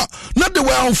hodum a na they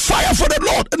were on fire for the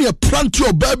Lord and you plant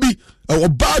your baby or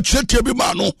ba chete bi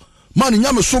ma no man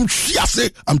nya mesom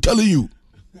hwiase. I'm telling you,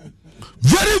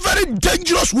 very very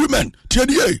dangerous women.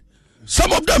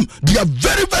 Some of them, they are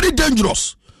very, very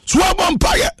dangerous. Swab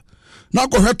umpire. Now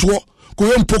go ahead to go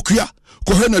home pokia,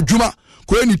 go ahead na juma,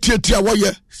 go any tia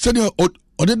wire, senior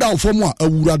or the down for moi, a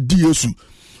wura diesu.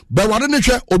 But what in the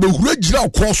chair or the regular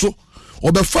corso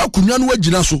or the Falcunian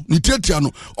Weginaso,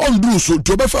 Nitetiano, on Bruso,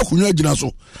 to the Falcunian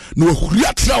Ginaso. No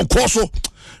reaction corso.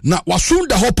 Now was soon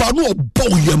the hopper no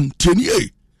boyum tenier.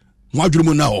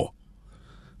 Madrumo now.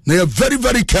 They are very,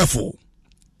 very careful.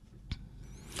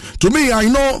 To me, I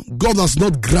know God does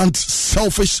not grant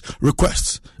selfish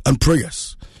requests and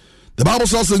prayers. The Bible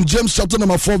says in James chapter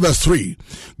number 4 verse 3,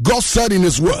 God said in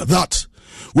his word that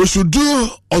we should do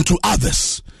unto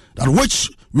others that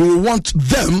which we will want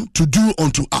them to do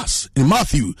unto us. In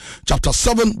Matthew chapter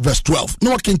 7 verse 12.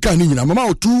 No one can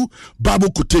mama two Bible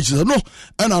quotations. No,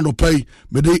 and I don't pay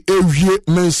but they every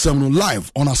men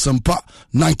live on Asempa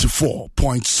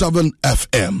 94.7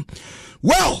 FM.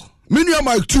 Well, many of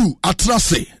my two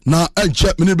atrase na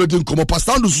enche many bedin komo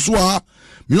pastando susu ha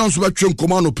me no so betwe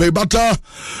komo no pay but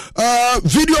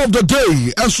video of the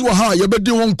day enso ha ye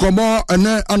bedin won komo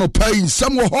ene anopai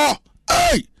some wo ho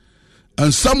hey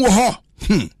and some wo ho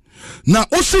na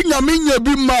osinya menya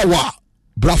bi mawa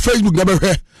bra Facebook na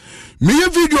behwe me ye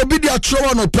video bi dia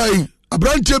chowa no pay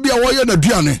abrante bi a wo ye na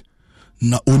duane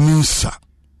na oninsa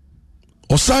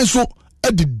osan so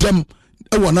edidem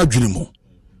e wona dwene mu.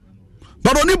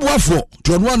 But oni buafo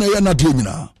to no na ye na de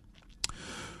nyina.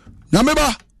 Na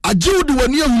meba ajiwu de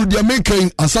wani ehunu de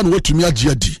making ansa na watumi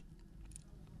agi adi.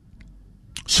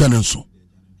 Shanenso.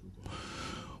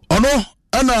 Ono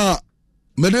ana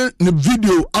mede ne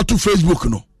video ato Facebook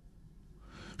no.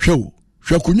 Hwewo,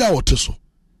 hwekunya wote so.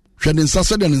 Hwe ne nsa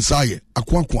sede ne nsa ye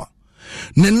akwankwa.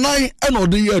 Ne nan ena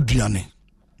ode ye aduane.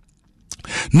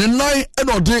 Ne nan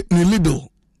ena ode ne Lidl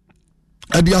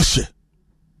ade ahye.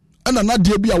 Ana na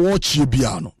de bia wo chie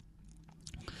bia no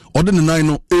ode ne nan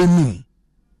no enu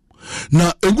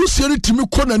na egusie ne timi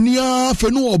kɔ na nia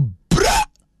fe no obra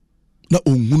na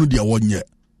onhunu de wonye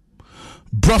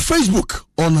bra Facebook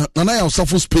on Nanaya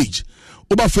Osafo's page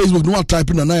oba Facebook no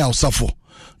type Nanaya Osafo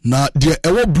na de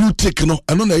ewo blue tick no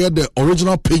eno na ye the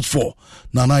original page for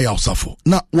Nanaya Osafo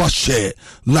na wa share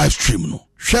live stream no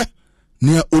hwe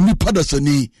ne onipa da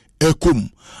sani ekum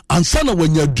ansa na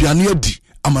wanya aduane adi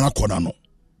amana kɔna no.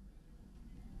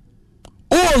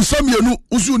 O nsamienu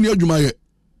usu ni adwumaye.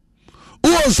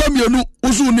 O nsamienu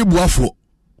usu ni buafo.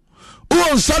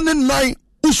 O nsane nan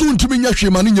usu ntimi nya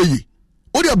hwema ne nyeyi.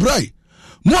 O de brai.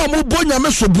 Mo amu bonya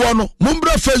me soboa no, mo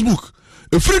mbra Facebook.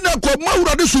 Efiri na kwa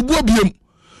mawurade soboa biem.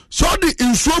 So de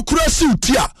insuo kura si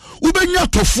utia, ubenya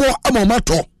tofo ama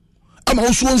mato. Ama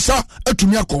usu nsa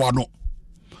atumi akwa no.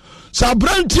 Sa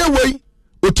brantie wei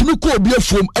otumi ko obi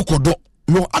afom ekodo.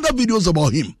 No other videos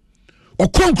about him.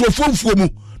 Okonkrofo mfuomu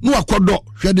no akodo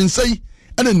hwede nsai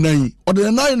ene nan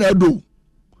ode nan na ado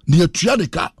ne atua de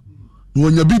ka no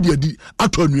onya bi de adi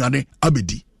ato anuane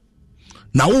abedi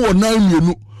na wo nan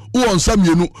mienu wo nsa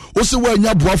mienu wo se wo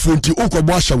anya boafo nti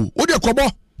ukobo ahyawo wo de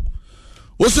kobo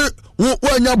wo se wo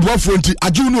anya boafo nti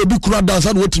ajiwu no obi kura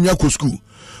dansa na wotimi akọ school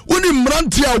woni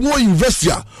mranti a wo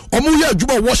university a omo ye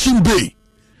adwuma washing bay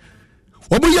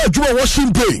omo ye adwuma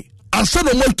washing bay ansa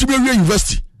na mo timi we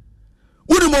university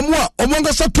woni momo a omo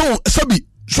ngasa ton sabi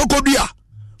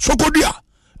sokodia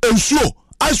ensuo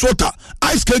ice water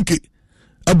ice kenke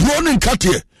abronin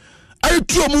katie I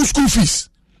two mu school fees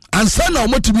and send na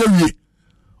omotimi awie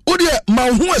odi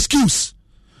ma ho excuse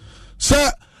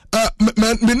say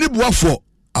meni boafo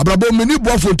abrabo meni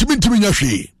boafo ntimi nya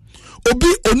hwe obi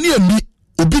oni ani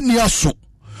obi ni aso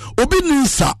obi ni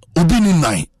nsa obi ni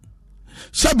nan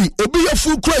sabi obi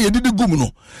yafu kura yedidi gum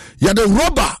no yade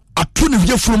rubber ato ne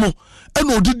yefuru mo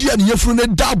ena odidi ani yefuru ne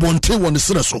da bonte won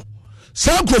sere so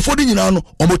sa krofo di nyina no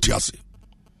omoti ase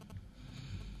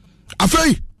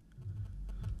afei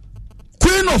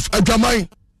Queen of Adom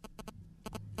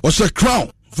was a crown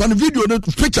fan video no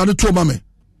picture no to mama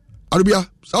arabia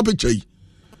sa picture yi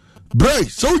bray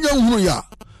so nya hunu ya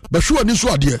ba sho ani so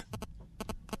ade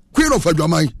Queen of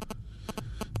Adom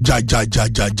jai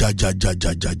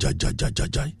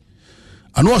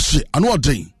ano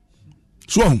day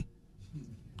so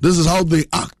this is how they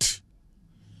act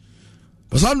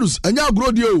Pasandus anya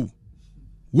agro die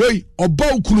we oba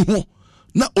ukunu ho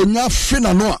na onya fe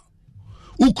na no a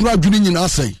ukura dwuni nyina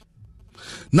asai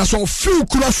na so fe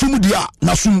ukura sum dia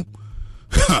na sum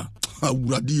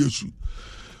awurade Yesu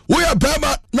we ya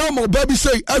bema na mo baby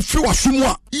say afi wasum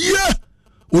a ye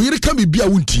oyire ka me bia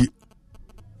wontie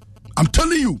I'm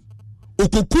telling you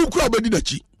okoku kura bedi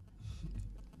dachi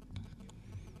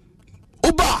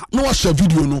oba no wa share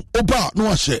video no oba no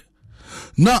wa share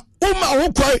na uma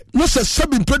wo kwai no se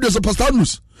 7 predators pastor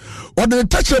news or the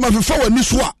touch ma fe fa wani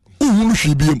so a uhunu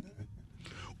hwebiem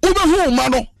ube hu ma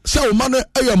no se o ma no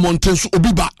eye mountain so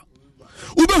obi ba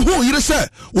ube hu yire se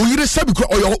o yire se bi ko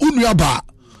oyo unua ba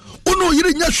unu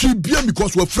yire nya hwebiem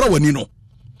because we fra wani no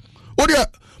o de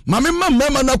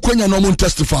mama na kwanya no mo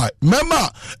testify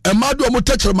mama emado mo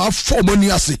touch ma fo mo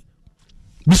ni ase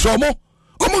biso mo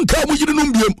omo nka mo yire no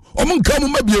mbiem omo nka mo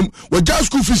mabiem we ja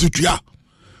school fees tua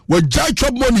we ja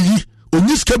chop money yi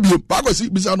onyiska biem ba kwasi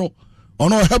bisa no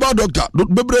ono herbal doctor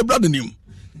bebre brad nim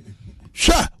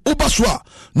sha obaswa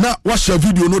na wa share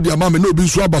video no dia mama na obi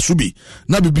nso abaso bi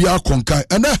na bibia konkan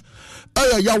ene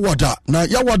aya yawada na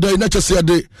yawada ina chese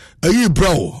de ayi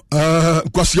bro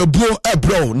kwasia buo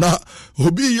bro na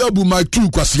obi yabu my two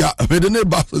kwasia mede ne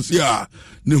basia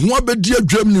ne ho abedi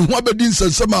adwam ne ho abedi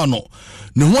nsensem ano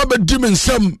ne ho abedi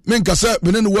mensem menka se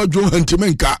mene ne wadwo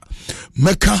hantimenka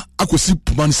meka akosi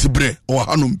puman sibre o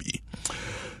hanom bi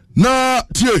na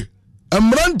tie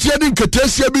amrantie din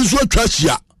ketesia bi so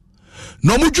atwahia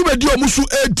na mo dwumadi o musu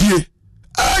edie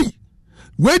ai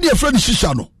we dey friend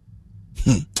shisha no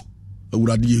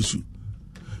awurade Yesu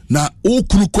na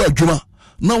okuru ko adwuma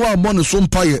na wa mo ne so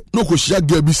mpaye no ko hia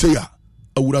ga bi se ya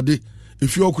awurade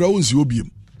efi okura wonsi obiem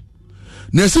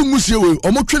na ese musie we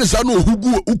omotwene sa na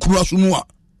ohugu ukuru asomu a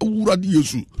awurade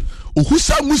Yesu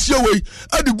ohusa musie we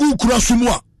adigu ukuru asomu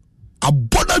a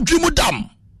aboda dwimu dam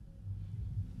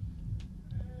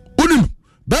onim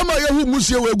bema yehu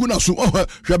musie we gu na so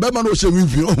hwe bema no se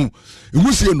winfi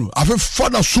musie no afi fa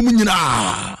na sum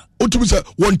nyina otumi se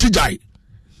wontijai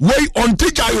wey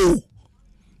ontijai o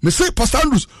me say Pastor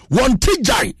Andrews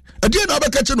wontijai ade na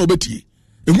abeka che na obeti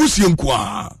musie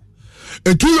nkoa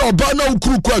etu yo oba na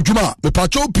ukuru ko adwuma me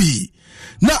pacho pi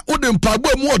na ode mpagbo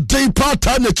mu odin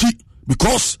pata na chi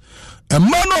because a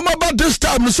man about this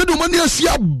time no say do mani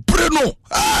asia bre no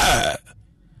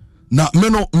na me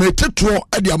no me teto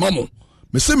ade amamo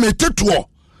me say me teto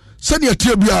se ne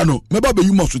tie bia no me ba be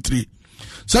yuma so 3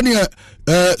 se ne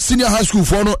senior high school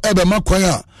for no ebe makwan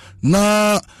a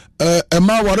na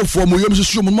ema ware for mo yom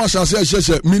hyehyɛ mo ma hyase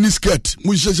hyehyɛ mini skirt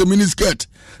mo hyehyɛ mini skirt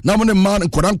na mo ne man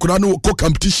nkora no ko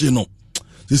competition no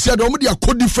they said omo dia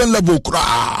ko different level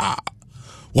kra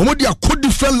omo dia ko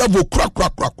different level kra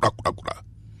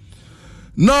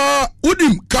na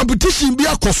udim competition bi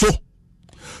akoso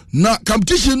na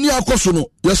competition ni akoso no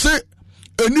yese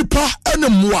enipa ene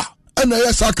moa ene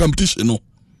yesa competition no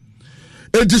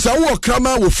edisa wo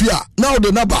krama wo fia na wo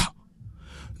de naba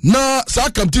na sa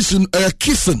competition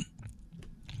kissing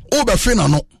oba fina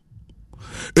no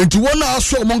enti wona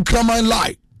aso mo nkraman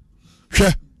lie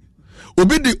hwe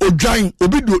obi di odwan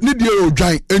obi di ni di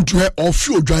odwan enti he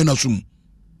ofi odwan na sum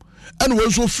ene wo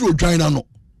so fi odwan na no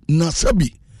na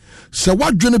sabi se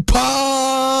wadwene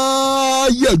pa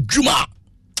ya djuma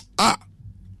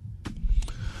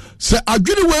se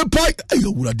adwene we pa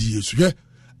ayawurade Yesu hwe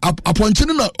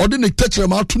aponchene na ode ne tachere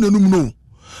ma ato nanum no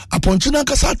aponchene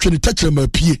ankasa atwene tachere ma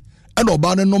pie ene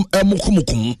oba ne nom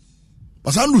emokomokom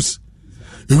Pasandus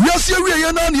ewiase awie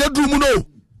ye na ne aduru mu no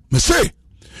me se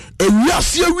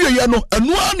ewiase awie ye no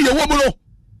eno a ne ewo mu no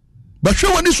ba hwe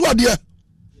wani so ade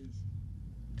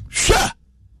hwe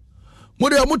mo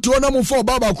de amoto na mo fo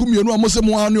baba ku mienu amose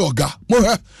mo ane oga mo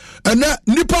hwe ene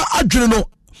nipa adwene no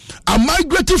I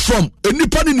migrated from a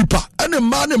nipa ni nipa and a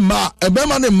man and ma a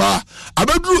man and ma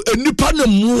abedru a nipa ne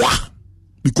mwa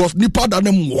because nipa da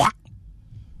ne mwa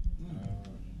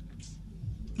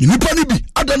nipa ni bi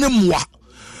ada ne mwa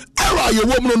era ye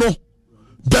wo no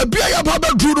Baby ya baba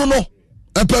duru no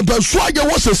epepe so aye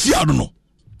wo sesi ado no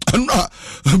na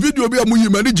video bi amuyi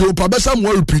mani je opa besa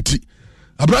mo repeat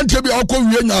abrante bi akọ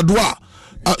wie nyado a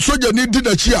soja ni di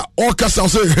na chi a o kasa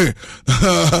say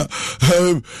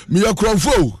me ya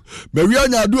kronfo me wie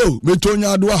nyado me to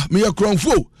nyado a me ya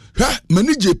kronfo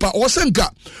mani je pa o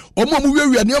senka omo mu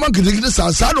wie ne ma gidigidi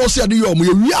sansa na o se ade yo mo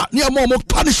ye wi ne ma mo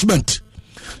punishment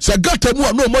se gata mu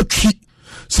a no ma twi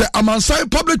se amansai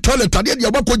public toilet ade de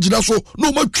abako gina so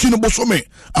no ma twi no bosome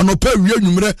anopa wie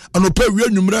anwumre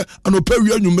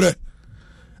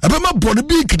ebe ma body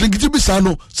bi gidigidi bi sa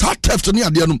no sa theft ne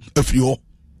ade no afiri ho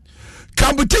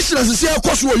competition as say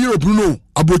akwaso wo Europe no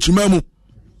abochima mu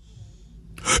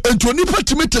ento nipa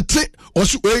timetete o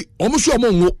so omo so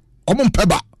omo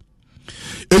mpeba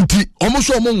enti omo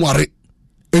so omo nware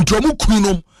enti omo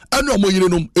kunom ane omo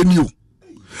yirenom enio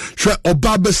hwe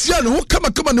oba besia ne ho kama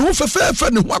ne ho fefefe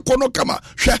ne ho akono kama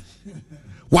hwe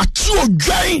wachi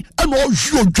odwan ane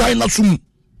ohwi odwan na sum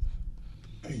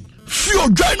fi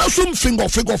odwan na sum finger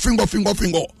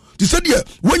ti said here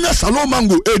wenya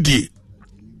salomango edi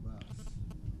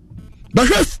ba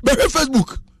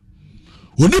Facebook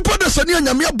onipa de sani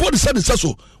anyame abodi se de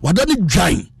so wadani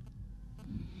dwan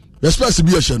respect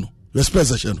bi ehye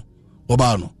no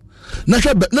oba no na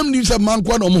hwe nam ni se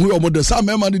mankwa na omo ho de sa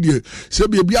mema ne de se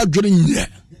bi adwene nye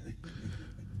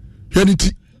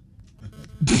yaniti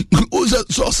o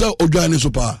se odwan so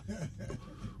pa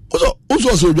o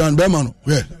so odwan be ma no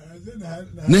we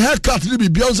ne haircut ni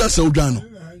bi o se odwan no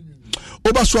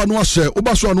oba so anu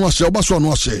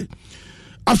ahye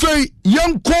afei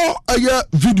yanko aya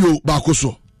video baako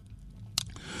so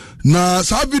na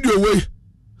sa video we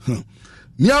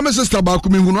me am sister baako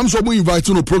me hunu am so mo invite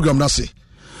no program na se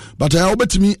but I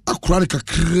obetimi akura ne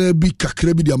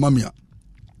kakra bi dia mamia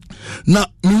na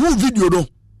me hu video do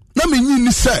na me nyi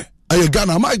ni se aya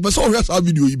Ghana ma be so hwe sa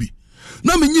video yi bi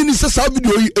na me nyi ni se sa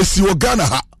video yi esi wo Ghana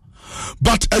ha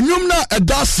but enwom na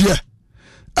edase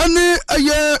ane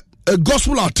aya a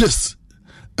gospel artist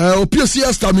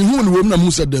OPCS ta me hu ne wom na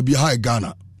mu se da bi ha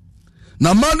Ghana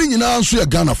na ma ni nyina anso ya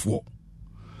Ghana fo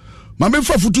ma me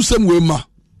fa futu sem we ma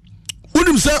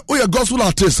unim say o ya gospel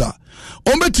artist a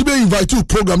on beti be invite to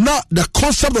program na the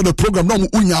concept of the program no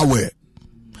unya we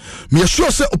me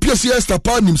sure say OPCS ta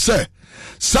pa nim say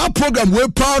sa program we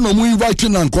pa no mu invite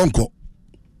na nkonko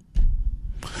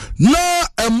na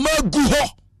emagu ho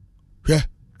hwe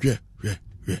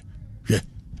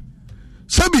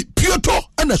sabi Pietro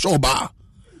and a shoba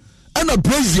and a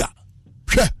brazier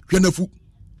hwe na fu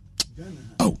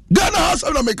oh Ghana has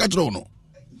na make it no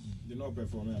not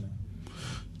perform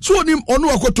so nim onu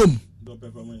akotom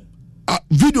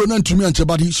video na ntumi anche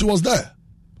but she was there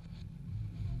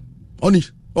oni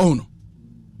oh no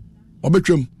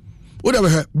obetwem o de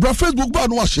be bra Facebook ba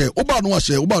no share o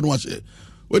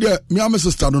de me am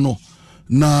sister no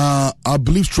na I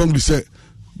believe strongly say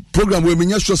program we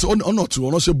me sure say on not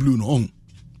say blue no on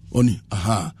oni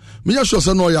me sure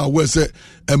say no ya we say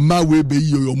e ma we be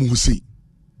yi yo mu say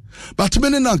but me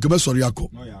na nke be sorry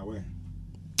akọ no ya we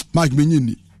Mike me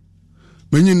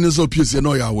nyini so piece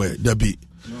no ya we there be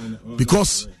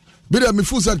because be there me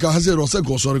full senka has zero say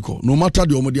go sorry ko no matter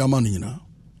the omodi ama nyina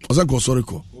o say go sorry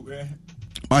ko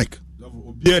Mike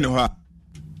obi ene ho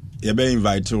ye be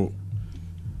invite to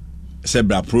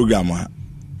sebra program ha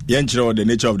yen kire the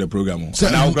nature of the program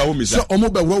na wo wo mi say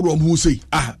omo be wo mu say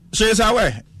she say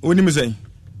we oni mi say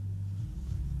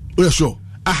oh sure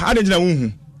I didn't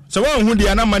know so one who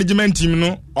the management team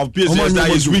no of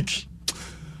PSS is weak.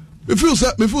 Me feel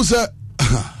say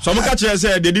some catch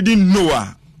say they didn't know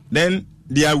then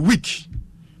they are weak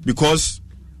because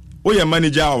we are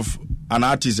manager of an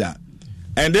artist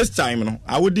and this time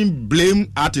I wouldn't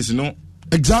blame artists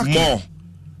exactly more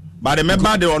but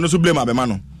remember they also blame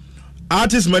abemano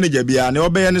artist manager bia na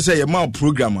obey say your man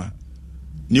programmer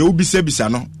ne obi sebisa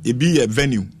no e be a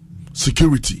venue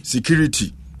security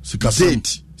date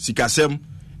sikasem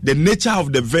the nature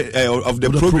of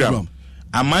the program.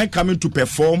 Am I coming to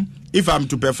perform? If I'm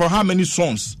to perform, how many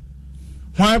songs?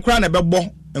 Why cry about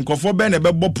and conform ben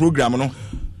about program no?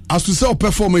 As to say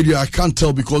perform media, I can't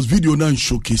tell because video now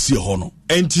showcase here honor.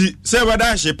 And say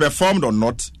whether she performed or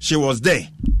not, she was there.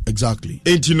 Exactly.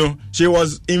 And she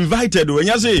was invited. When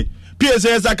you say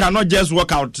PSS, I cannot just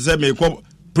walk out to say me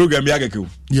program yagaku.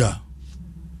 Yeah.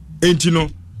 And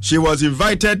she was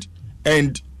invited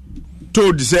and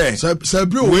told say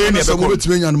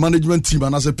when a management team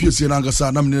and as a PSC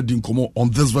and come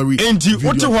on this very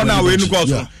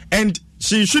and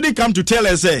she shouldn't come to tell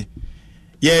us say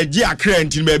yeah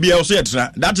maybe also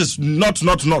that is not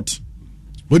what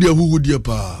you who would you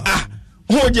pa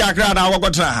who you na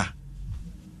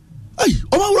hey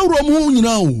o ma wura mu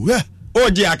nyina o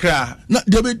Oji Accra. Na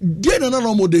de na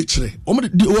no de kire. Omo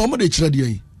de kire de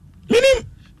yi. Minim.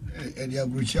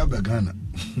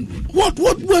 What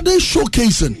were they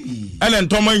showcasing? Ellen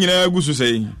Thomas nyina agusu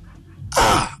say.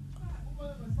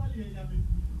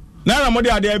 Na mo de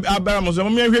ade abara mo so mo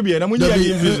hwe bia na mo nya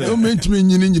ye visa. O mentimi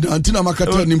nyini antina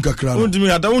makata nim kakra. Untimi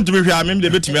hwe amem de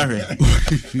betimi ahwe.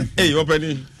 Eh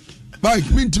opani. Mike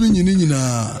mentimi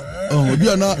nyina. Oh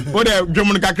bia na o de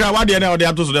dwom kakra wa de na o de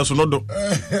ato so de so no do.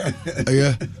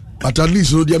 Yeah. At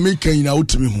least o de make nyina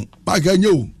utimi hu. Mike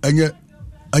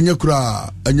anya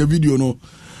kura anya video no.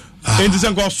 Enti se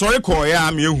nko sorry call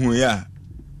ya me ehu ya.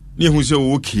 Na ehu se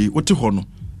o okay, o te ho no.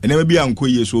 Ena bia nko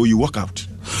ye so you walk out.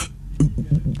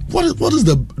 What is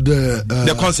the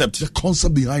concept? The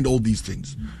concept behind all these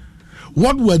things?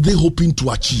 What were they hoping to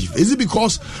achieve? Is it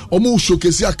because almost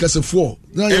showcase a case for?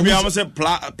 If you say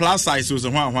plus size was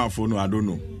one for no, I don't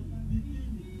know.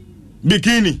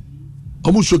 Bikini.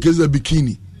 Almost showcase a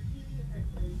bikini.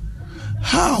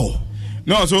 How?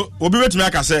 No, so obi wait me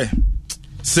aka say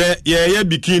yeah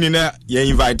bikini na you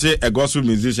invite a gospel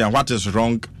musician. What is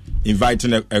wrong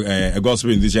inviting a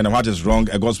gospel musician? And what is wrong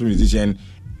a gospel musician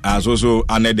as also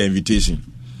another invitation?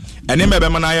 And then maybe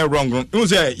man I wrong. You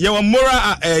say you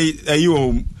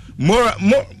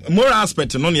moral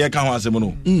aspect no near can was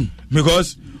no.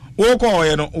 Because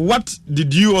what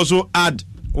did you also add?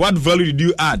 What value did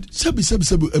you add? Sebi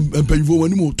empanyivo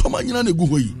wani mo toma nyina na gu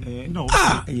hoyi. No.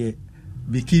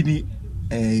 Bikini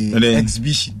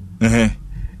exhibition.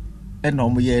 And no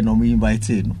mo invite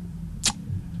no.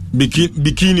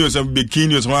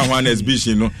 Bikini was one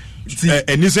exhibition no.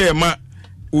 And you say ma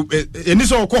and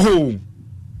this all ho.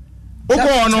 That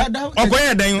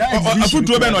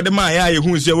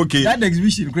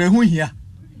exhibition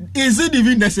is it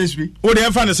even necessary? Oh,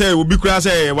 they find say will be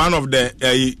say one of the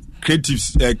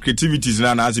creativities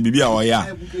na as bibi or ya.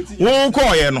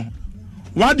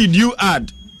 What did you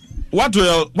add? What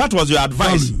was your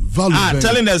advice? Value,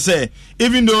 telling us say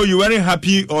even though you weren't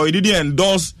happy or you didn't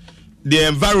endorse the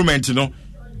environment,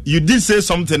 you did say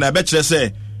something. I bet you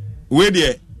say where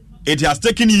there it has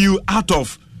taken you out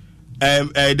of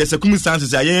the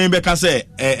circumstances. I can say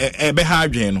be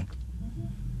hard,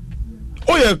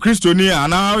 oh, you're Christiania,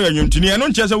 and now you're Yuntini. I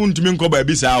don't just want to go by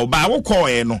Bissau, but I will call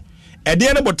you. At the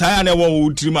end of the time, I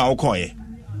will trim our coy.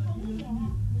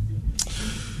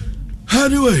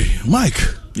 Anyway, Mike.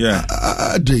 Yeah.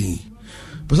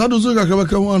 But I don't think I can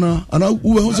come on. And I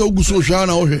was so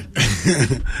shana.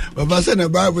 But I said the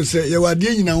Bible said, you are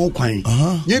doing now.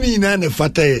 You need a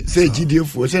fate, say GDF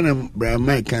for Senator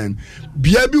Mike can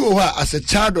be as a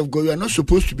child of God. You are not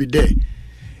supposed to be there.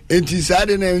 And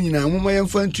decided, my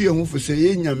infant to you for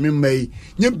saying, may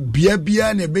be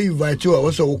and be invited to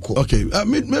us. Okay,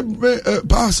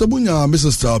 Sabunya,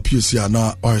 Mrs. Star,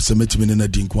 PCA, or Semitic in a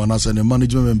dinkwanas and the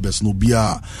management members no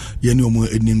bia,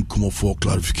 Yenumu Edin come for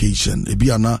clarification.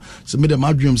 Ebiana, some of the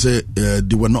Madrium say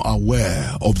they were not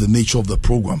aware of the nature of the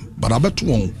program, but I bet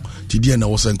one.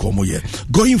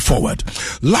 Going forward,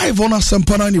 live on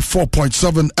Asempa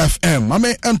 94.7 FM.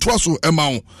 Mame Entwaso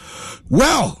Emao.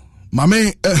 Well,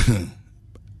 Mame,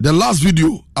 the last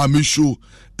video I may show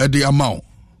at the amount.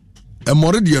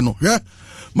 Moridiano, yeah.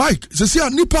 Mike, say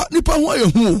nipa who a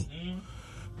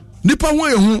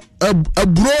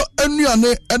bro any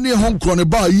home crone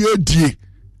ba ye die.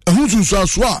 A who's so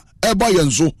eba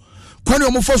yenzo. Kwani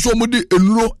omo first one mudi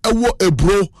enuro ewo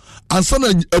ebro ansa na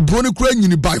ebro ni kura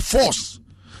nyini by force.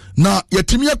 Na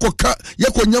yetimi yakoka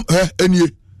yakonyam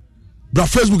enie. Bra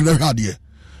Facebook na hwa de.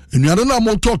 Enuade na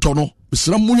mo toto no.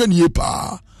 Misra muye niye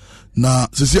pa na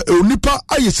sese onipa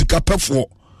ayesika pefo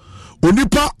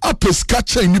onipa apeska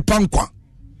chen nipa nkwa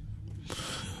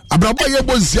abraba ye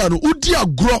bonzia no udi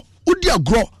agro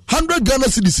 100 Ghana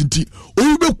cedis nti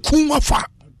obi be ku afa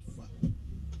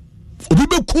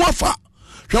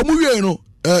hwa muye no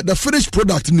the finished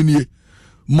product ni nie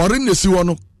marine si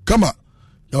wono kama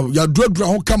ya drodra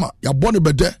ho kama ya bone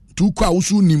bede tu kwa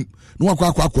usu nim no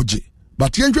akwa akwaje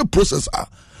but yenhwe process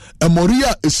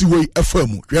Moria esiwe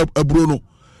FM aburo no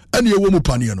ene yewo mu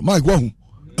panie no Mike wahu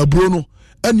aburo no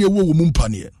ene yewo mu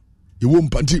panie yewo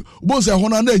mpanti ubonse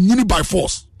hona na nyini by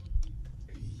force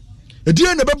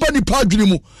edie na beba ni padwene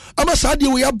mu ama saade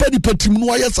we ya bani patim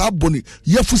no aye sa abone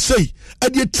yefu sei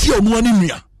ade tie onu ani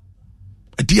nua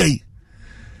edie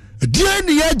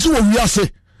ni yaji wo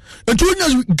wiase enti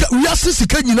onya wiase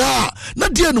sika nyina na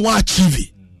die no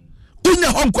achieve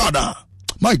onya honkwada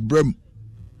Mike Brem.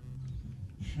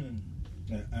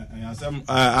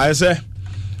 I say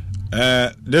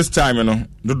this time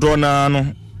the dona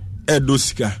no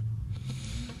edosika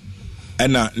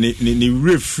ena ni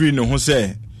referee no ho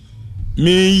say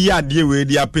me yade we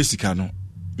dia pesika no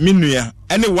minua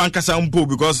any one kasa mpo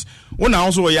because when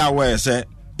also ya aware say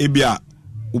ebia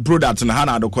u product na ha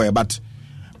na adokoye but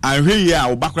anhwe ya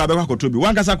obakura be kwakotobi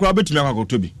one kasa kura betumi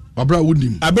kwakotobi abra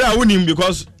wonim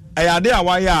because ayade a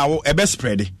waya awo ebe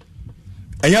spread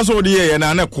enya so de ye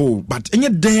na ko but enye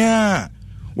den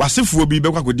wasefuo bi be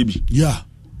kwakodi bi yeah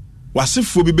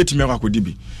wasefuo bi betumi kwakodi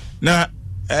bi na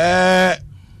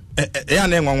ya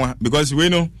na enwanwa because we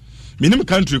know minim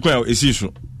country kwa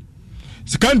esiso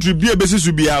si country bi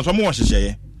ebesisu bia so mo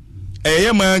hyehyeye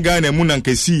man Ghana mu na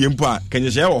nkasi yempo a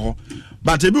kenyehye wo ho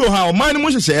but ebi wo ha o man mo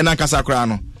hyehyeye na nkasa kra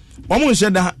no o mo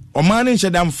hyeda o man ne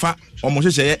hyeda mfa o mo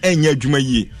hyehyeye enya adwuma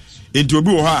yie enti obi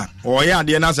wo ha o ye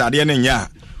ade na sa ade ne nya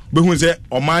behu se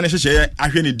o man ne hyehyeye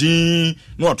ahwe ne din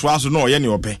na oto aso na o ye ne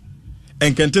ope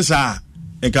enkente sa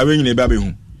enka we nyina ba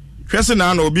behu hwese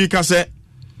na na obi ka se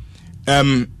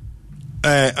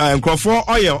nkrofo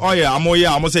oye amoye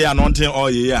amose ya nonten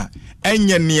oye ya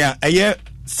enye nia eye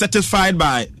certified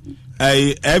by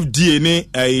a FDA ni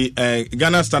a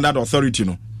Ghana Standard Authority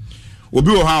no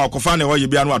obi wo ha okofa na oye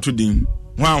bia no atodin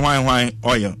hwan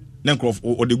oye na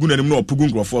nkrofo odegu nanim na opugu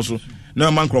nkrofo so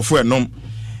na man nkrofo enom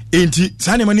enti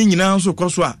sane mani nyina so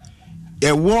koso a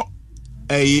ewo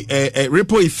a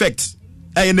ripple effect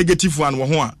a negative one wo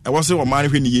ho a ewo se wo man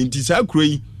hwe ni enti sa kuro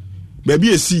yi ba bi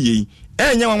esi yi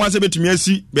enya wanwa se betumi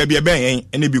asi ba bi ebe yen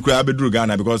ene bi kura abeduru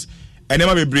Ghana because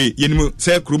enema bebre yenim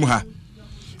se krum ha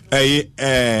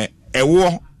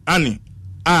ewo ani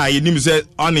yenim se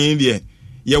oni de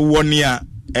ye woni a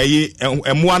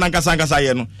emo anankasa nkasa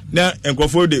ye no na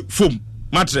enkrofo de foam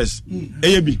mattress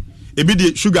eye bi ebi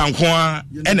de sugar nko a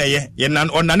ena ye na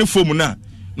onane foam na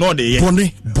o de ye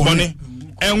bone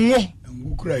enwo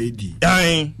kura edi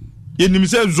yenim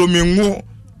se zomenwo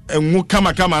enwo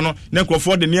kama no na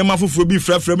enkrofo de niema foforo bi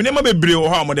frafra mi niema bebre wo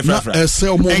ha mo de frafra ese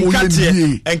omo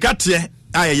enkate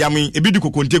ayam ebi di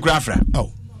kokonte kura afra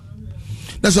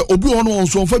na se obi ono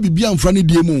onso onfa bibia amfra ne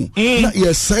die mu na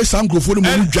ye sai sam krofo ne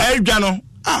mu dwa no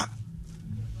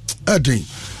eden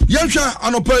yehwa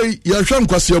anopai yehwa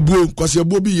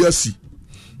nkwasiabuo bi yasi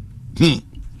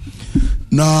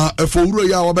na efowuro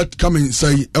ya wabet coming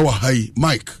say ewa hai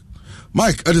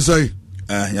Mike ade say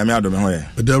yame adom ho ye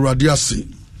de radiasi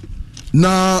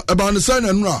na about the sign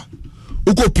and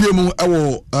ukopie mu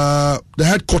ewo the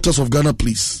headquarters of Ghana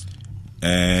Police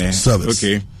service.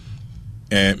 Okay.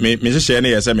 Me share na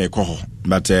yesa me ko ho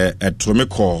but to me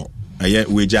call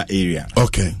Weja area.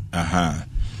 Okay.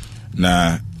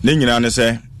 Na ne nyina ne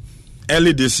say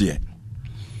early this year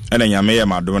and nyame ye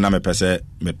madom na me pese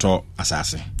me to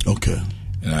asase. Okay.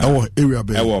 Our area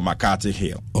be ewo Makati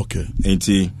Hill. Okay.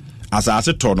 Enti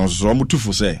asase to no so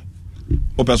mutufo say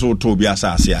opeso to bi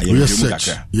asase a ye mu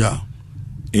kakra. Yeah.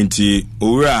 Enti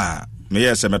owura me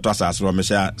yesa me to asase ro me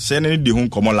say ne di hu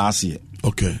komo last year.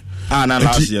 Okay. Na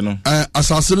last year no.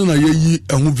 Asase na ye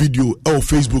ehun video e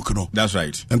Facebook no. That's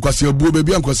right. Enkwasiabuo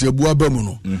baby enkwasiabuo abamu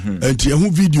no. Enti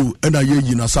ehun video e na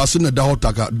ye na asase na da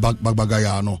hotaka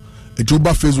bagbagaya no. Enti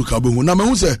oba Facebook abamu na me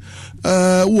hu say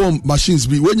wo machines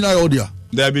bi we nyina ya order.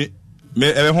 There be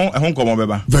me ehun komo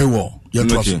beba. Very well. Yeah,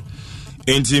 trust.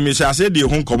 Enti me say the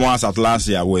ehun komo as at last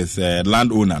year with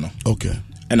landowner no. Okay.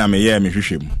 And me here me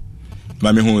hwehwem.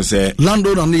 Ma me hu say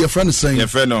landowner no your friend is saying. Your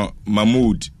friend no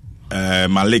Mahmoud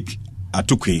Malik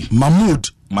Atukwe. Mahmoud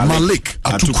Malik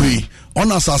Atukwe.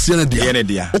 On asase na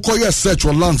dia. Okoye search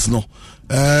for lands no.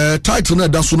 Title na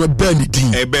da so no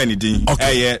Benidin. Benidin.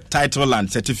 Okay. Title land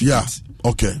certificate.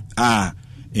 Yeah. Okay.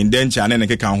 Indenture na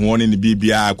nke kan ho ne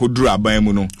bibia koduru aban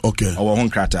mu no. Okay. Owo ho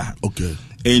nkrata. Okay.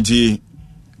 Enti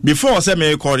before say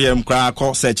me call them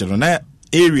kra search no na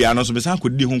area no so be san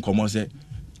kodidi ho nkomo say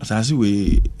asase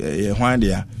we hwan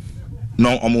dia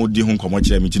no omo di ho nkomo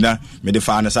kire me tina me de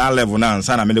fa na sa level na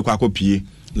ansa na me de kwa kopie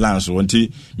lands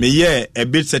wonti me ye a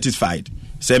bit satisfied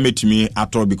say me to me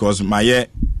at all because my year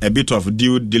a bit of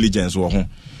due diligence wo ho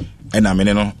and I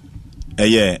mean no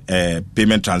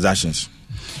payment transactions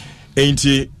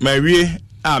enti my we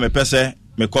me pese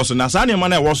me cost na sa ne ma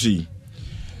na wo so yi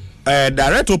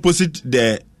direct opposite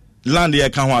the land here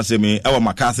can want say me our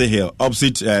Makati Hill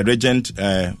opposite Regent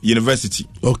University.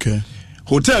 Okay.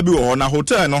 Hotel bi wo na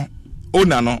hotel no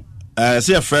owner no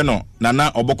say a friend no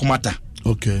Nana Obokumata.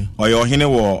 Okay. Oyo hene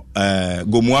wo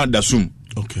Gomua Dasum.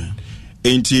 Okay.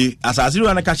 Enti asase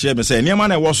ru na ka kire me say niam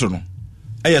na wo so no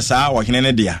saa o hene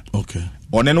ne dia. Okay.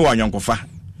 One no wanyankofa.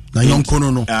 Na yonko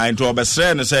no. Enti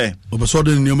obesre no say obeso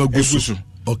de niam agusu.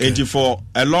 Okay. Enti for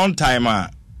a long time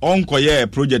onkoye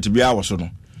project bia wo so no.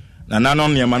 Na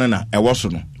nanon niam na ewo so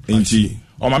no. Enti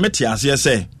o ma meti ase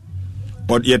say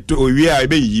but yet we are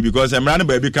be because I'm running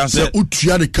baby can say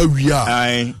utua de ka wi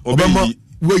a obema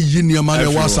we yi niam na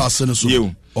wa asase no so.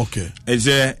 Okay.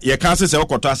 Eze ye kan se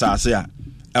okoto asase a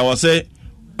e wo se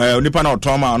onipa na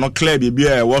otoma no clear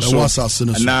bibia e wo so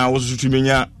na wo so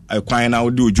tumenya kwan na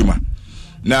wo di odwuma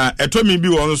na etomi bi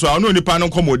wo so a no onipa no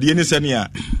komodie ni se ne a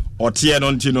otie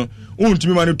no ntino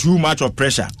untumi ma no too much of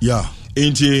pressure. Yeah.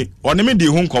 Enti one me di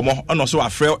ho nkomo ono so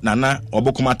afre nana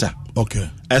obokomata. Okay.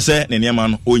 Ese ne niam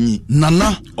no onyi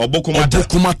nana obokomata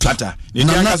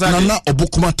nana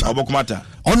obokomata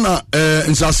ona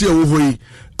nsase e wo hoyi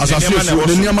asase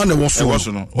ne niam na wo so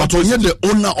but onye the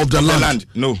owner of the land.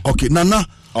 No. Okay, nana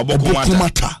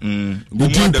obokomata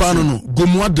gomua no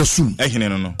gomua dasum ehine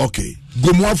no. Okay,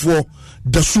 gomua for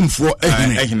dasum for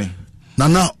ehine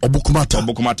nana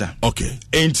obokomata. Okay.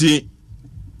 Enti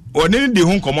one di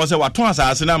ho nkomo se waton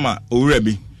asase na ma owura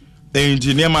bi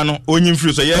engineer no onyin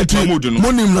free so ye mamudu no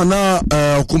monim nana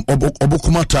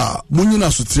obokomata munyina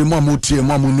sotire mu amotie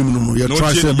mu amonim no ye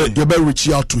try say you better reach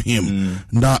out to him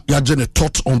na ya gene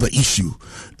thought on the issue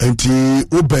enti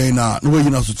obey na no way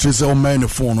na sotire say o man the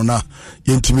phone na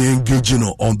yentimi engage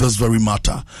no on this very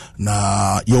matter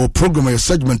na your program your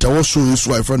segment I will show you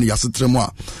so friend ya sotire mu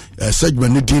a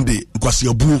segment ni dinde kwase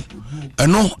abu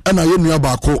eno na ye nua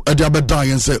ba ko e de abeda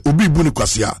yen say obi bu ni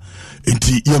kwase a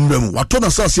enti yemrem wato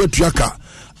na sase atuaka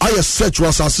aye search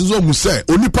was asizo mu say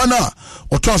onipa na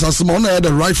oto asase ma ona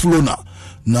the rightful owner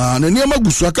na niam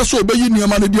agusu aka so obeyi niam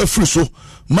na dia free so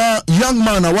ma young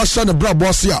man na washa ne bra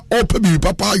boss ya opa bi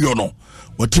papa ayo no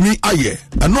watimi aye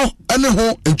eno ene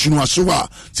ho enchinu ahyewa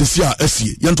sesi a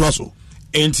asie yento aso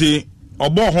enti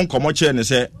obo ho nkomo che ne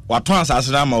se wato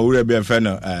asase na ma owura be fe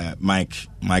no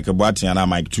Mike Boatin na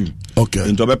Mike 2. Okay.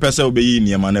 Enti obepese obeyi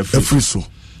niam na free so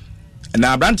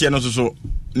na branch no so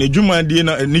ne djuma di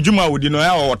no ne djuma wodi no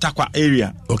ya Otakwa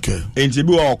area. Okay. Enti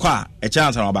bi wo kwa a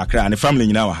chance na obakra ne family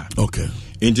nyina wa ha. Okay.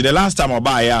 Enti the last time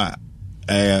oba ya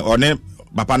one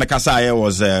papa ne kasa ya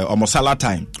was almost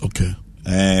time. Okay.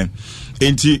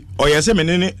 Enti oyese me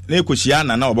ne ekohia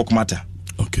na obokomata.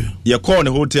 Okay. Ye call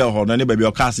the hotel ho na ne baby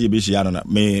okase ye be hia no na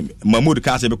me Mahmoud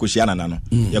kase be kohia na no.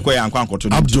 Ye call ya nkwa nkoto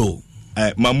no. Abdul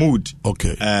Mahmoud.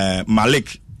 Okay.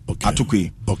 Malik. Okay.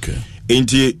 Atukui. Okay.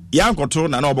 Enti ya nkoto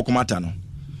na obokomata no.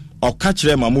 Oka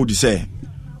kire Mahmoud say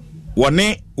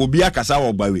wone obi akasa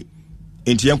wo gbawe.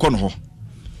 Enti ye nko no ho.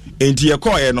 Enti ye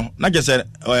call ye no na je say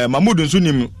Mahmoud nso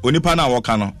nim onipa na wo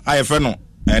ka no ayefe no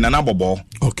nana bobo.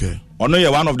 Okay. Ono ye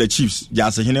one of the chiefs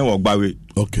jase hene wo gbawe.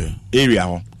 Okay. Area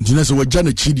ho. Dina se waja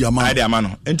na chidi ama. Ade ama no.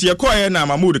 Enti ye call ye na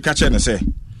Mahmoud ka kire ne say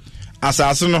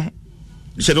asase no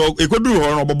shedo ekodu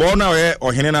ho no bobo na we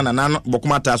ohene na nana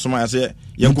bokomata asoma ya say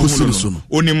ye nkohunu no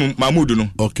onim Mahmoud no.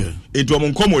 Okay. Enti omo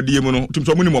nkomodie mu no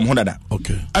tumso mu nim omo dada.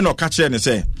 Okay. Ana o ka kire ne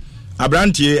say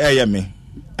abrantie eye me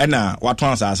na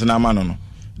waton asase na ama no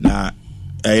na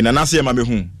nana se ma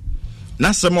behu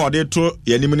na sema ode to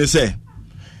yanim ne say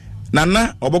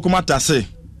nana obokomata se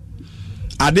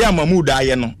ade a Mahmoud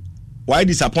aye no why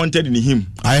disappointed in him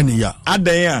aye ne ya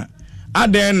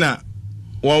aden na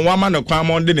won wama no kwan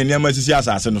mo de ne niam sisi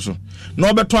asase no so na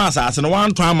obeto asase no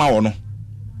wan to ama wo no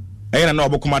na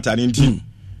obokomata ne nti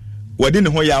wadi ne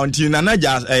ho ya nti nana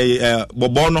ja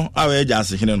bobo no awe ja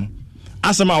ase hene no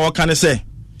asema wo ka ne se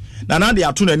nana de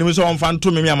ato nanim so won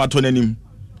nto me amato nanim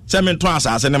se me to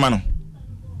asase ne ma no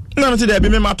na no se de bi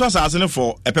me mato asase ne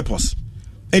for a purpose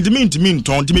ntimi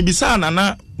nton ntimi bisa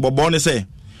nana bobo ne se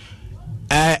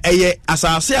eye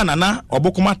asase anana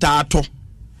obokomata ato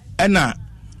na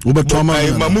ubeto ama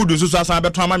Mahmoud nso asa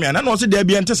beto ama me na no se de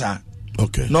bi ente sa.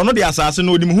 Okay. No de asase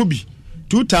no odim ho bi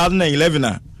 2011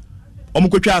 na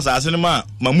omukotwa asase no ma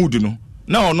Mahmoud no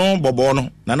na ono bobo no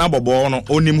nana bobo no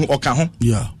onim oka ho.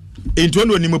 Yeah. Ento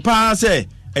no onim pa se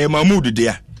Mahmoud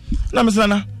dia na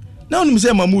mesana na onim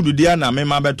se Mahmoud dia na me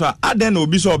ma beto aden na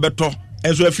obi so obeto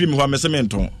enso afiri me ho meseme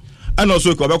nton ana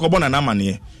so ko bekobo na na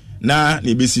mane na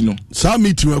ebesi no sa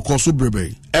meeting ekoso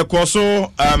brebe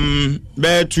ekoso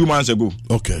be 2 months ago.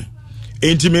 Okay.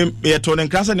 Enti me yeto ne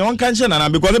nkrasa ne wonka nche na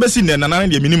because ebesi ne na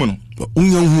de minimum no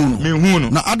unyan hu no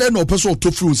na ade na opeso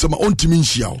otofu nsema ontimi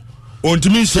nhia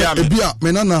me ebia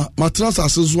me nana matrasa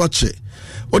asezo ache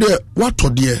ode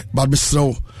watode ba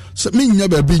besrew se me nya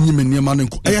ba bi nyime niam ne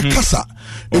nko eye kasa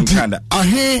enti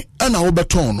ahe na wo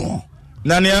beton no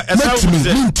na ne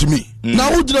esawutimi na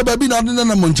wujira ba bi na ade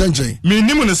na monchanchen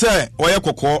minimum ne se oye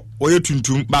kokko oye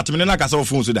tuntum but me na kasa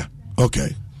ofun so da. Okay.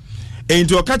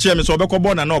 Enti o ka kire me so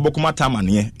obekobo na obokomata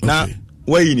mane na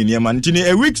wayi ni niam nti ni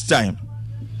a week's time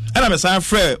ana me san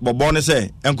frɛ bobo ne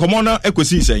se enkomo na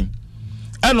ekosi sen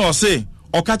ana o se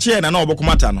o ka kire na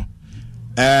obokomata no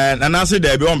na se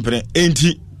da bi ompere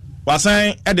enti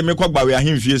wasan de me kogba we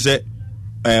ahemfie se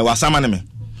wasama ne me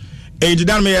enti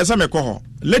dan me yesa me kɔ ho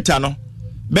later no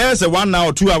be say 1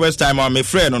 hour 2 hours time on me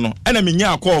frɛ no ana me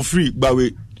nya call free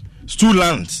gbawe Stu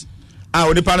Lands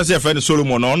onipa no say friend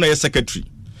Solomon no ye secretary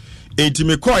enti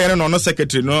me call yere no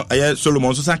secretary no aye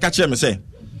Solomon so san ka che me say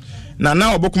na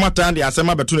obokuma tan de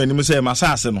asema beto no anim say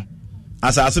masase no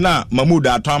asase na Mahmood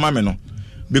aton ama me no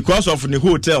because of the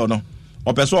hotel no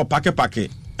opeso pake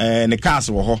ne cars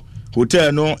wo ho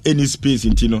hotel no any space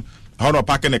enti no how do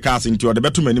pake ne cars enti o de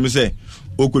beto manim say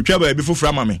okotwa ba bi fofura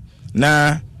ama me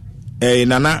na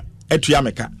nana etua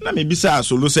meka na me bisa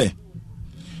solo say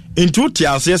into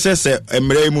tiase se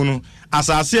emre mu no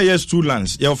asase ye Stu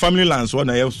Lands your family lands one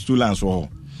ye Stu Lands wo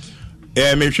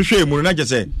me hwehwe mu na je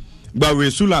say gba we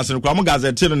Stu Lands no kwa mo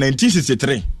gazette no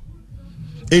 1963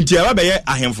 enti aba be ye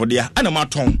ahemfodea ana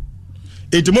maton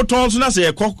enti moton so na se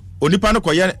ye kɔ onipa no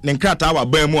kɔye ne nkrata wa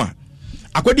ban mu a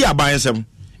akodi aban nsɛm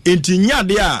enti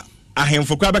nyade a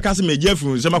ahemfo kwa bɛka se megia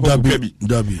furu nsɛm akɔkɔ bi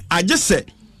agye se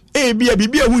bia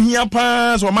bibia hu hia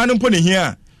pa so man no mpo ne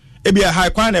hia bia high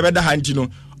kwan na bɛda ha nti no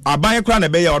aban kra na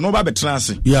bɛyɛ ɔno ba bɛtena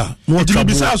ase enti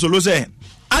bisa so lo sɛ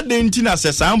adenti na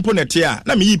sɛ sampo ne te a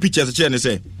na me yi pictures kyerɛ ne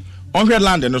sɛ on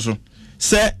land no so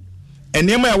sɛ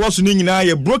enema ya wɔso ne nyinaa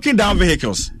yɛ broken down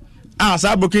vehicles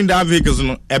sa broken down vehicles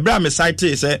no ebra me site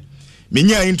sɛ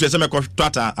menya interest me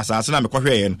kɔtɔ asase na me kɔhwɛ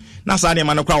yɛ no na sa ne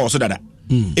ma no kra wɔ so dada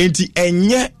enti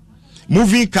enye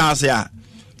moving cars ya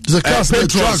the cars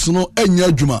trucks no enya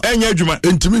adwuma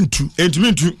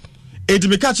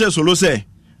entimi ka kyerɛ solo sɛ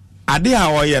ade a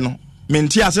ɔyɛ no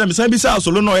menti ase na me san bi sa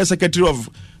solo no ɔyɛ secretary of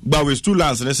Gbawe Stu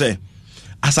Lands ne sɛ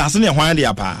asase ne hwan de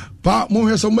apa pa mo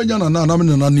hwɛ sɛ manya na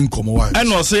me na ni nkomo wa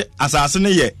ɛno sɛ asase ne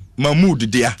yɛ Mahmood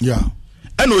dia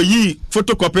ɛno yi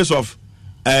photocopies of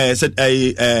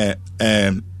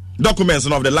documents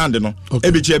of the land no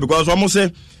ebi che because almost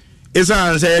say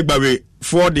esan say Gbawe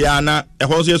for the ana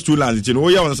ɛhɔ so Stu Lands ti no wo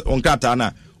yɛ on kata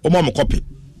na o mo copy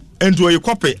ento yi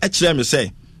copy e kyerɛ me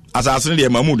say asase ne yɛ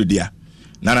Mahmood dia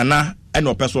na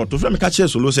ɛno pɛso to frɛ me ka kyerɛ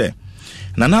solo sɛ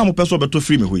na mo pɛso beto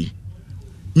free me ho yi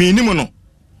me nimu no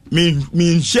me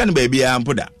nhye no ba bia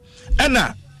ampoda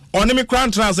ɛna ɔne me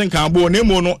crown trans kan bo na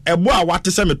emo no ɛbo a wate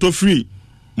sɛ me to free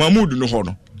Mahmood no ho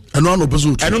no ɛno ano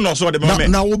pɛso ɛno no so de me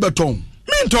na wo beton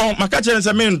me nton maka kyerɛ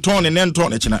sɛ me nton ne nton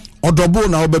ne kyena ɔdɔbo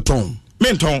na wo beton me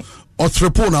nton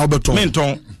ɔtrepo na wo beton me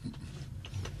nton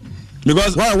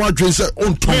because why dream say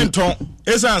on me nton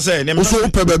esan sɛ ne me so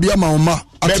pɛ ba bia ma wo ma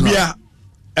atena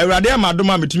awurade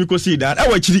amadoma metumi ko see that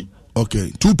ɛwɔ akyiri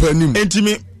okay 2 penny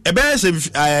entimi ɛbɛyɛ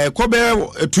sɛ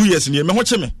kɔbɛ 2 years nie me ho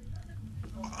kye me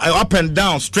up and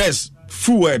down stress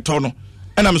full ɛtɔ no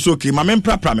ɛna me so okay ma me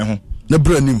mprapra me ho na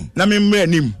branim na me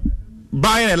mranim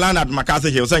buying a land at Makase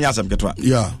Hill sɛ nyasɛm ketwa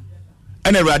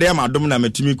ɛna awurade amadom na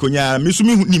metumi konya me so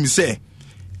me nim sɛ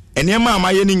ɛnɛma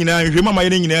amayɛ ne nyinaa hwɛ ma amayɛ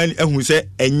ne nyinaa ahu sɛ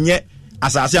ɛnyɛ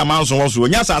asase amanso wɔ so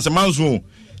nya asase manso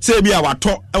sɛ bi a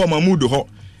watɔ ɛwɔ Mahmood hɔ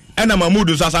ɛna Mahmood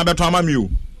nso asan bɛtɔ ama mi o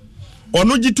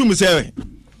ɔno gitum sɛ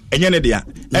ɛnyɛ ne dia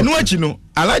ɛno akyi no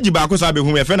alaji baako sa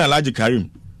behu yɛ fɛ na alaji Karim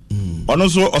ɔno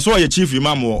so ɔso yɛ chief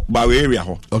imam wɔ Bawe area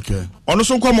hɔ okay ɔno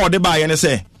so nkɔmɔ ɔde ba yɛ ne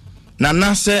sɛ na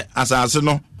sɛ asase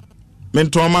no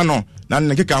mentɔma no na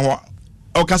ne keka hɔ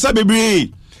ɔkasa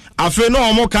bebree afei no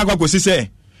ɔmo ka kwakosi sɛ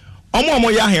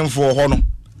ɔmo yɛ ahemfo hɔ no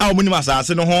a ɔmo nim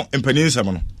asase no ho mpanin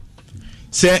nsɛm no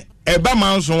sɛ ɛba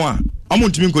manso a ɔmo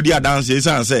ntumi nkodi adanse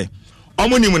esan sɛ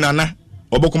ɔmo nim nana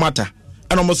ɔbokomata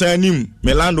ɛna ɔmo san nim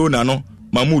melando na no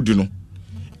Mahmood no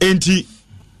enti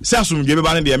sɛ asomdwe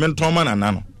beba ne deɛ mentɔn ma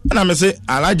nana no ɛna me se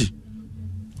alaji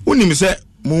wonim sɛ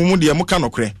mu deɛ mo ka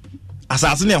nokorɛ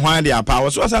asase ne hwan deɛ apa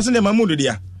wɔ so asase ne Mahmood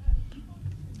deɛ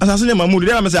asase ne Mahmood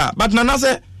deɛ na me sɛ but nana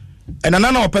sɛ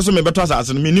ɛnana na ɔpɛ so mebɛtɔ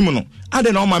asase no menim no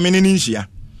ade na ɔma me ne nhia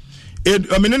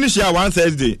me ne nhia one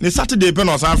Thursday ne Saturday pɛ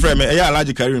na ɔsan frɛ me ɛyɛ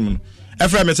alaji Karim no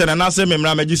ɛfrɛ me sɛ nana sɛ me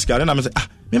mmra magye sika na me sɛ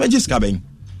me magye sika bɛn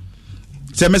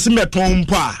sɛ me se metɔn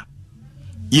mpo a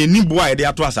ye ni boa ye de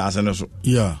ato asase no so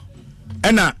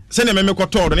ɛna sɛ ne me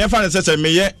kɔtɔ do ne fa ne sɛ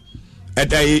meyɛ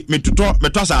ɛdai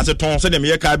meto asase tɔn sɛ ne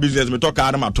meyɛ car business metɔ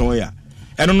car na matɔn ya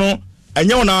ɛno no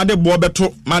ɛnyɛ wona de boa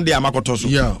bɛto man de amakɔtɔ so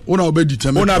wona obedi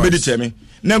tɛme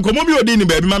na nkomo bi odi ni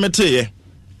baabi ma meteyɛ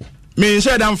me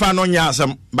nhyɛ da mfa no nya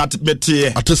asɛm but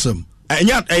meteyɛ atesɛm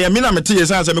ɛnya ɛyɛ me na meteyɛ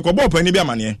sɛ mekɔbɔ opani bi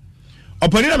amane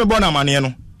opani na mebɔ na amane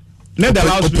no ne the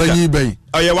last speaker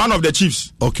ɔyɛ one of the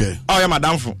chiefs okay ɔyɛ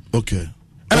madamfo okay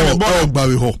ɛna mebɔ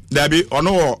Gbawe hɔ dabi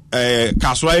ɔno wɔ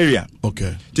Kaswa area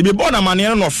okay ti bi bɔ na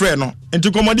amane no frɛ no nti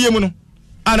kɔmɔdie mu no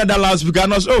ana the last speaker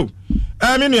no so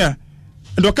me nua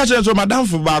ndo ka kyerɛ so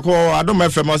madamfo baako Adom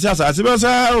FM ɔsɛ asase bɛ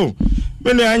sɛ o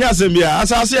me nua anya asɛm bia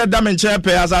asase ɛda me nkyɛn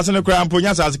pɛ asase no kora mpo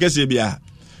nya asase kɛseɛ bia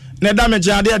na ɛda me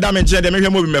nkyɛn ade ɛda me nkyɛn de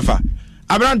mehwɛ mo bi mɛfa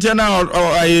aberanteɛ na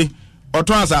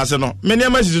ɔtɔn asase no me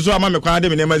nneɛma sisi so ama me kwan de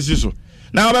me nneɛma sisi so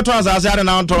na ɔbɛtɔn asase ade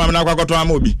na ɔntɔn ma me na akɔtɔn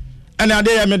ama obi and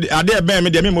ade ben me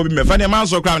de me mo bi me fa ne man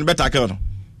so kra me better kill no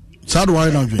sad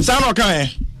why not sad no kan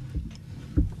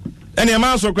ene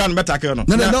man so kra me better kill no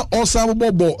na all sam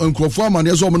bobo enkrofo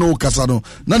amane so mo no kasa no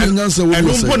na ne nyansa wo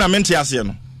no mpo na mente ase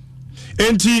no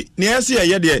enti ne ase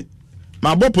ye de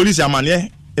ma bo police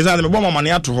amane esa me bo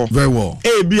amane ato ho very well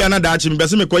bia na da chi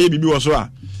mbese me koye bibi wo so a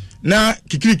na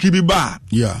kikirikiri bi ba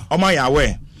o ma ya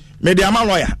we me de ama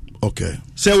lawyer okay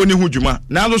say woni hu djuma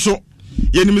na so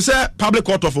yenim say public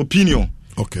court of opinion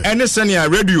okay any senior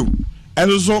radio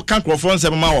and so kan crofon se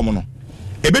ma wo mo no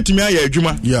ebetumi aya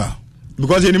adwuma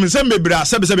because yenim say mebra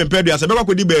sebe pedua sebe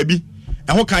kwakodi baabi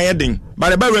e ho kan ye den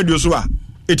but ba radio so a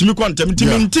etumi kontem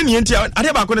timi enti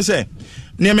ade ba ko ne say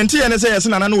ne mente ye ne say yes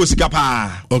na na wo sika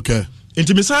pa okay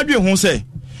enti sa dwe ho say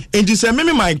enti say me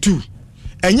mic too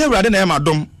enye wrade na e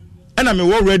madom e na me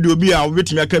wo radio bi a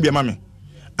obetumi aka bi ma me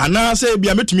ana say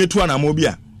bia metumi etu ana mo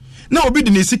bia na obi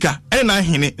di ne sika e na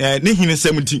hene ne hene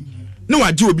semuti ne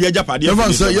waje obi ajapade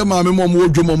e say ye ma me mo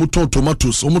odwo mo ton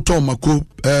tomatoes mo ton mako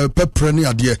pepper ne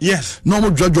ade yes na mo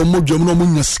dwadwo mo dwam no mo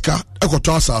nya sika e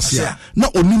koto asase a na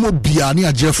onimo bia ne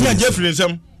ajefu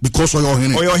nsem because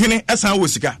oyo hene esan wo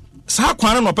sika sa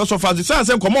kwan no person fazi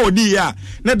say komo odi ya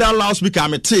ne da loudspeaker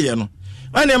amete no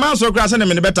ene man so kra say ne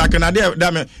me better kana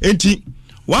da me enti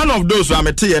one of those who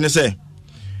amete ne say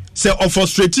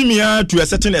frustrating me to a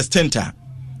certain extent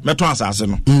meto asase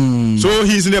no so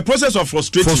he's in the process of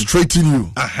frustrating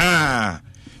you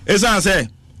esa say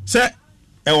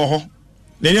ewo ho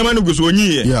ne nyama no guso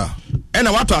onyi ye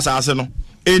na wato asase no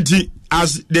enti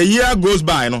as the year goes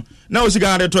by no now we see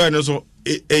gonna to no so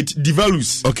it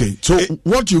devalues. Okay, so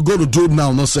what you go to do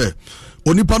now no say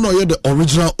onipa no ye the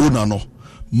original owner no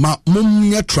ma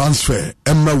mumye transfer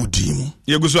emma udimu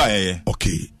ye guso ayeye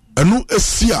okay enu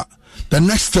esia the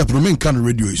next step remain kind of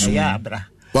radio issue. Yeah, bra.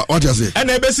 What you say? And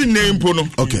ebesi name pono.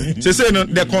 Okay. Say no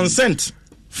the consent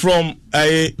from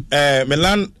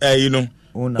Milan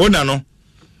owner no.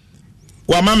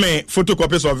 Wa mame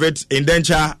photocopies of it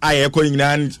indenture aye ko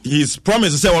nyina his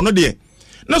promise say ono de.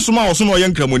 Na soma wo so no ye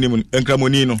nkramoni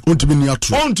no. Ontumi ni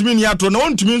atro. Na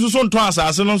ontumi nso so nto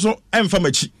asase no so emfa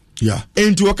machi. Yeah.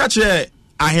 Enti wo ka che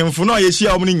ahemfo no ye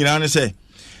hia wo nyina ne say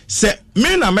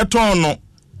me na meton no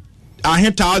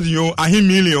ahe thousand ahe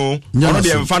million ono de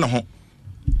emfa no ho.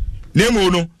 Nemo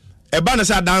no eba na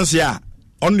say dance ya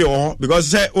on the ho because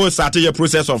say o start your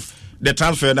process of the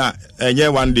transfer na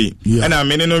year one day and I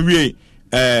mean no we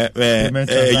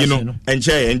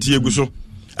enche enti eguso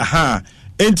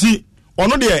enti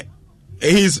ono de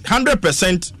he's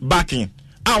 100% backing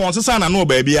won say na no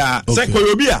ba bia say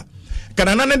koyobi a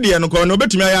kanana ne de no ko no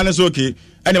betumi aya ne so okay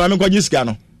ene ma me ko gisika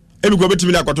no ebi ko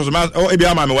betumi na koto so ebi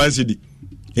ama me 1 cedi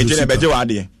enti na beje wa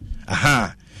de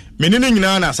menene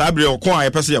nyina na sabre okon a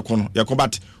yepese yekono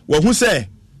yekobat wo hu se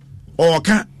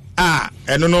oka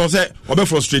eno no se obe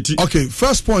frustrate. Okay,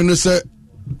 first point is say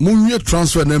munye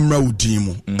transfer na mra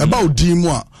udimu eba udimu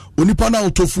a onipa na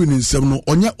otofu ni nsem no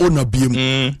onya owner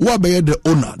biem wo be the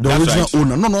owner the that's original right.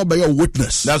 Owner no be your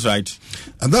witness. That's right.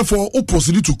 And therefore o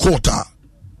proceed to court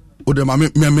o de my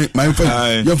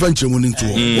friend chemu into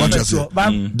what you say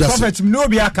prophet no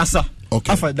be akasa.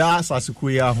 Okay. Afa da asasuku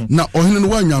ya ho. Na ohene no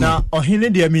wanya no. Na ohene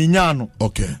de me nya no.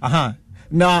 Okay.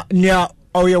 Na nia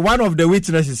one of the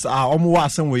witnesses omo wa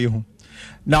asem we ho.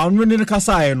 Na onu ne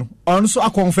kasa ye no. On so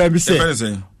akonfirm say.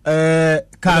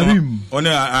 Karim. On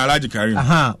Alaji Karim.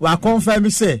 Wa confirm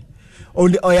say.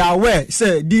 Oya aware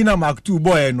say Dina Mark 2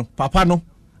 boy no. Papa no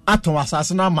aton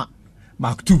asase na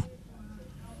Mark 2.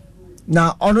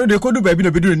 Na onu de kodu ba bi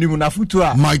no bedu nimu na futu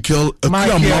a. Michael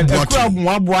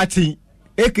Ekwabuati.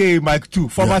 aka Mike 2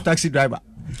 former taxi driver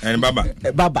and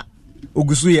Baba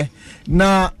Ogusuye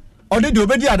na ode de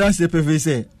obedi adanse pv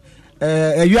say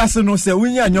ewiase no say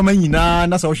wunya nyoma nyina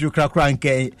na sa wo hwe krakra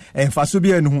nke emfaso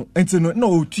bi enu ho enti no na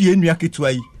otue nua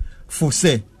ketua yi fo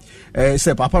say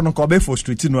say papa no ko be for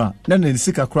street no a na na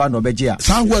sika kra no beje a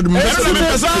sangwed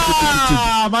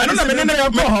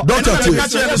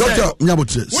doctor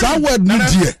nyabotre sangwed ni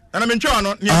die na mentwa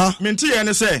no mentie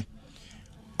ne say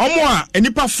omo a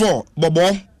enipa 4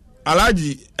 bobo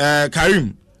Alaji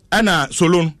Karim ana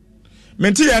Solon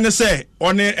menti ya ne say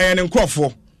one en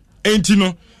nkrofo enti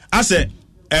no ase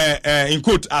in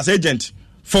quote as agent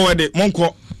forward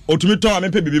monko otumiton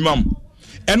amempe bibi mam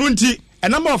enu nti a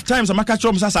number of times amaka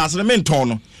chom sasa menton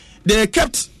no they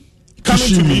kept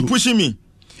coming pushing me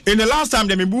in the last time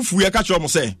they me bufu ya ka chom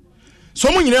say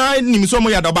so mo nyina nim so mo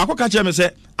ya da ba ko ka che me say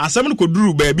asem no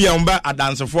koduru ba bia mba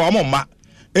adansefo o ma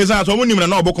eza so mo nim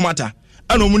na obokomata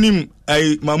ana mo nim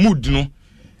Mahmoud no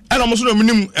ana mo so no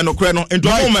nim enokre no ento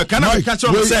mo ma kana ka che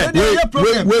me say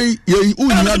we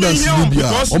unya dance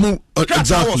bia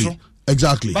exactly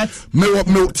exactly. Me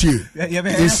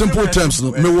in simple terms,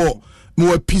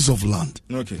 me a piece of land.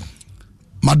 Okay.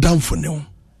 Madam for now.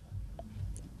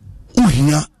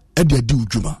 Uhia ede di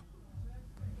ujuma.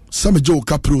 Some jo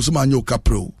kapro, some anyo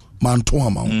kapro, man to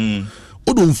ama.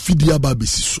 Odo mfidi aba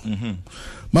besiso.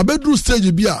 My bedroom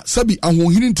stage bi a sabi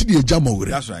ahohiri ntidi eja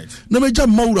mawure. That's right. Na meja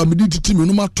mawura me di timi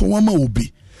no ma to ama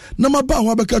obi. Na ma ba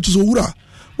ho abeka chizo wura.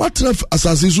 What if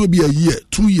assassin so be a year,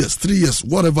 2 years, 3 years,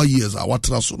 whatever years are what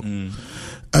so.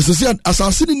 As I said,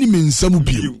 assassin ni mensam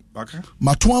bio.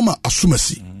 Mato ama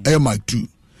asumasi e my two.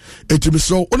 Etimi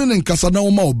so onen nkasa na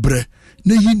o ma obre.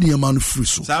 Na yi niema no free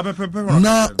so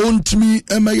na ontimi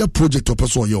emaya project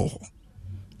opeso yo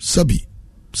sabi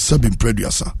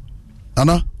mpreduasa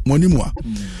ana monimwa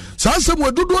sanse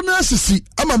mo dodo na asisi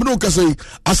ama me no kase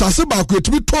asase ba ko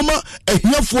etimi toma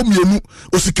ehiafo mienu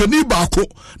osikani ba ko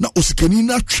na osikani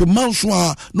na twemanso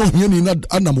a na ohiani na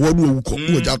anam wanu awuko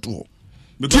no jato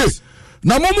because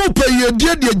na momo pe ye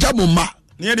die jamoma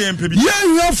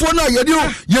yeah, for now, you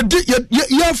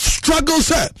have struggles,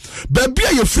 sir. Baby,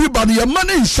 you're free, but your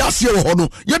money in Shassi or Hono.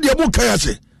 You're the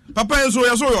Abukayase. Papa, and so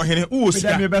I saw your henny. Oh,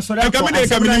 sir.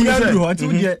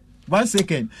 1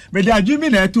 second. But there are Jimmy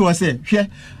there too. I say,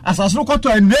 as I look at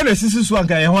and then this is one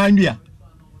guy, 1 year.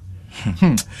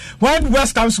 When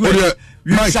West comes with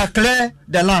you shall clear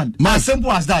the land. As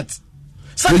simple as that.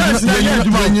 Exactly.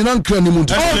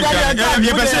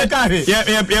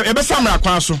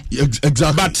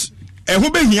 But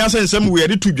who be here saying some we are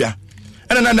to be and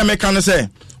another mechanic say,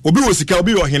 Obi was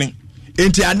obi or henny.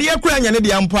 Enti ade akura nya ne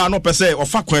de ampa no pese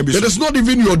ofa kwa bi so. It is not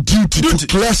even your duty to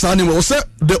clear animal. Say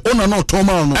the owner not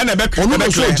Toma no.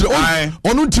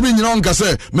 Onu ntimi nyina onka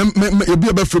say ebi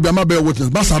e be free be ma be witness.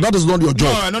 But that is not your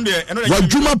job. Wa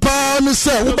juma pa ne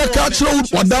say wo be ka kire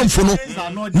wadamfo no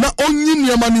na onyi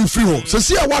niam ani free ho. Se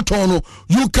sia waton no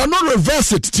you cannot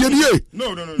reverse it. Tienie.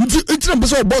 No. It's not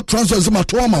person about transfer say ma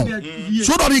Toma.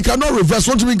 So that he cannot reverse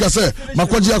what we can say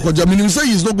makwaji meaning say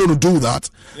he's not going to do that.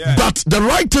 Yeah. But the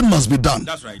right thing must be done.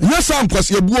 That's right. Yes, I'm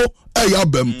kwasi ebuo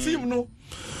abem. Team no.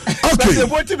 Okay. Very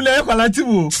well. What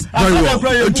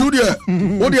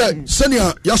the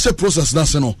senior yase process na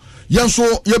se no. Yanso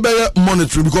ye be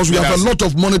monitoring because we have a lot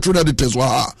of monitoring editors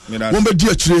wa. Won be di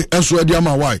akire enso e di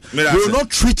ama why. We will not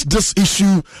treat this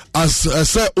issue as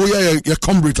say a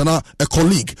comrade and a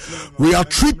colleague. We are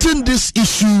treating this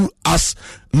issue as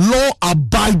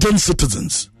law-abiding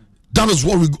citizens. That is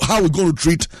how we're going to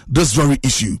treat this very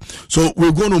issue. So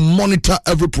we're going to monitor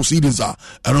every proceedings and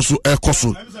also air cost.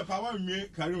 Yeah,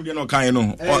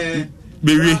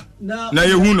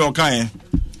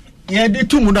 the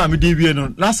two muna me DB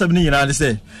no. Last 7 years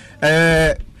say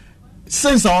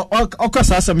since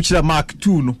okasa some chira mark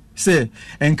 2 no say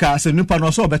enka se nipa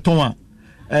no so beton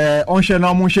a onhwe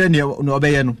na mo hwe ne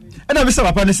obeye no. E na be say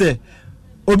papa ne say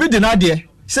obi de na de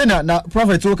say na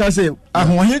prophet will can say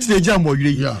ahohie ti ejam mo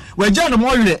yire we ja no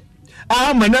mo yire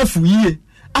a manafu yie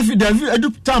afi David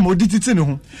edu time odi titi ne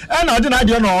ho e na ode na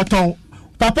de no oton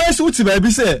papa so ti ba bi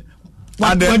say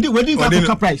we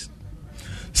ka price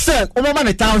say o mama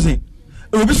ne 1000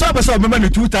 obi so ba say o mama ne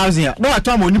 2000 no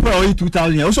atom oni pa o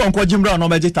 2000 o so onko jimra no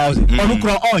beje 1000 onu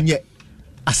kro onye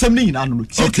asem ni na no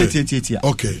tie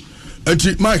okay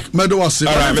enti Mike medo wase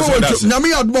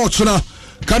nyame admo chuna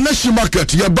Kaneshi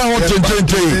market yeba hot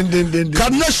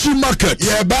Kaneshi market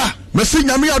yeba mesi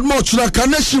nyame admo chuna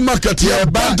Kaneshi market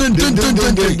yeba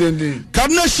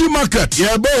Kaneshi market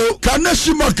yebo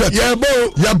Kaneshi market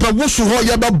yeba wosu ho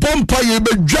yeba bompa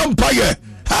yeba jumpa ye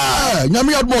ha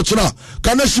nyame admo chuna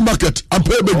Kaneshi market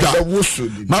apebega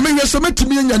mama yesa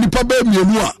metimi nya nipa ba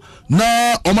mienu a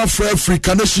na oma free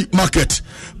Kaneshi market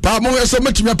pa mo yesa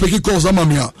metimi apeki calls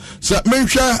amamia se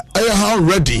menhwa aye how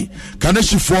ready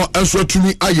Kaneshi for enso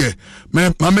tumi aye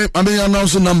me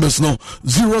announce numbers no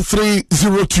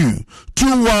 0302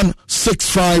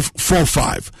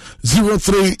 216545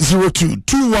 0302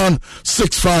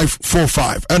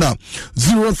 216545 and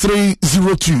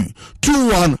 0302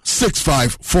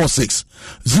 216546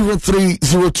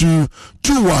 0302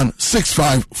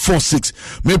 216546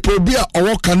 me probia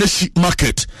owo Kaneshi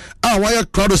market why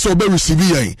crowd so be receive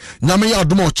yen nyame ya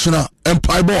adom ochina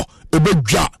empaibo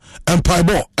ebedwa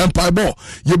empaibo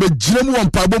ye be giremu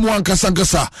empaibo mu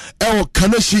ankasa ewo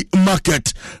Kaneshi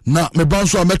market na me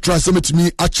banso a metra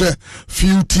semetimi ache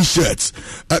few t-shirts.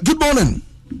 Good morning.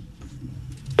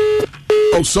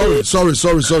 Oh sorry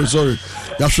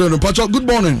Yashiro Pacho, good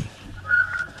morning.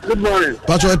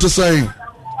 Pacho to say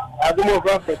Adom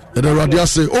prophet the radio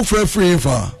say o free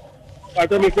fa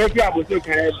Adom prophet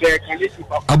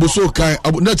Abuso kai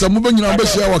net amu benyina be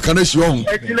share wa Kaneshi on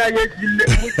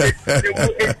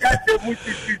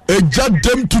eja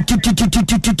dem tu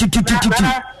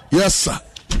Yes, sir.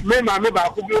 Me ba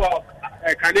could be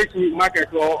Kaneki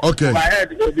market or okay. My head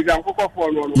began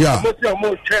for no. Yeah.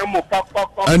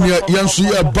 And you're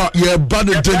bad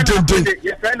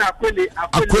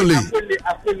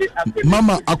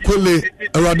Mama Aquile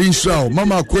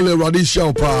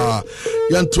Radishao pa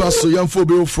yan twaso yan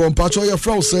phobia from Pacho your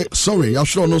friend say sorry I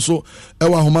sure no so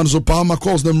ewa homan so pa ma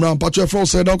calls them round Pacho your friend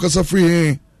say don't cause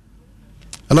free.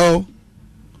 Hello.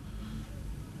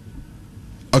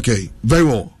 Okay, very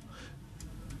well.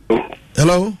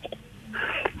 Hello.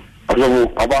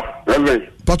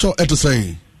 Pacho eto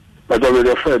say Pacho me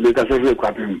refer because we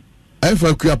kwapim. I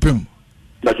for kwapim.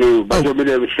 But you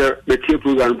me share the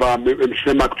program ba me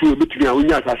share maktu between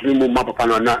unya asase mu mapapa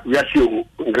na we are see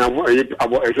gravo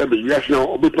abo ebe we are now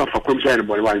obetuma for commission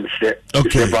boy wa me share.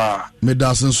 Okay. Me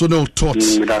dasen so no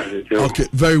thoughts. Okay,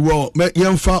 very well. Me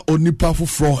yemfa onipa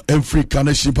foforo every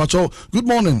connection Pacho. Good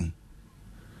morning.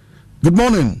 Good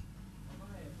morning.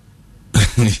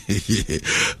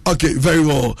 Okay, very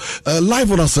well.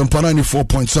 Live on Asempa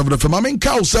 94.7 FM. I mean,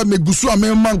 Cow said me gusu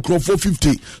man for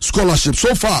 450 scholarship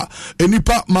so far.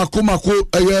 Enipa mako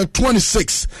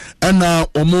 26 and now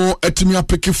omo etimia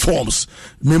picking forms.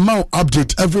 Me mau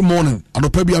update every morning.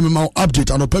 Anopebia me mau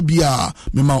update. Anopebia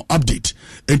me mau update.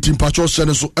 Entim pacho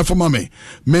sene so efomame.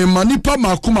 Me manipa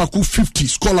mako 50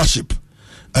 scholarship.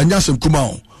 And yasem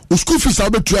kumao. School fees I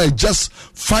will try just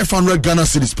 500 Ghana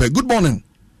cedis per. Good morning.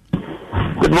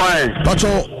 Good morning.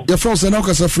 Pacho, your phone say now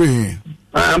kasa free.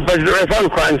 I'm president fan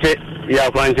kwante.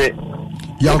 Ya kwante.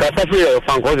 Ya kasa free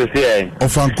fanko to say. O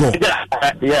fanko.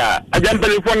 Yeah. I jump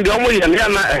telephone the only and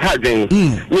na having.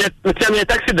 Yet me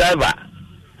taxi driver.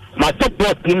 My top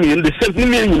plot me in the same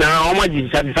me na o ma ji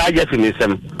satisfy for me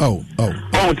sem. Oh. Oh,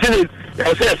 tell it.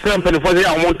 I say some telephone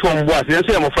I want to on board.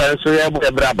 Say my friend so ya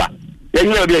braba. Very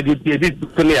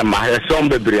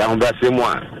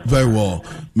well.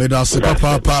 Made us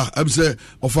papa. I'm say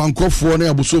of Uncle for ne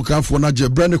abuso kan for na je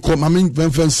brand come. I mean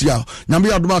venfensia. Nyame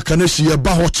adoma kaneshi ye ba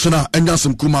hochna enya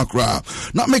sem kumakra.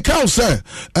 Na me ka say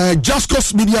Just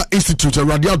Cause Media Institute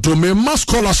radio domain mass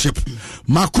scholarship.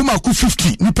 Makuma ku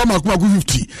 50. Nipa makuma ku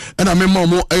 50. And I member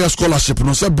mo air scholarship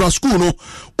no say bra school no.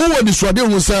 O we diswade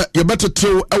won say ye better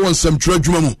tell e won sem twa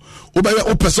adwuma mu. O be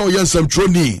o pese o ye sem tro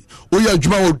ni. O ye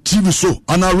adwuma o TV so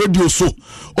ana radio so.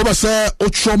 O be say o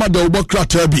choma de obo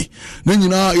krata bi. Ne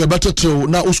nyina you better tell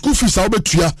now school fees are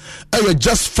betua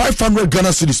just 500 Ghana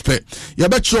cedis per. You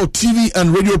better TV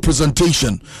and radio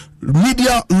presentation,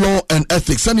 media law and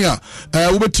ethics. Anya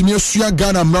ubetimi asua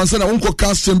Ghana mransa na unko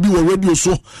cast bi wo radio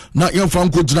so na yemfa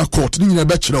nko gina court ni nyina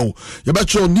better you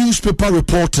better newspaper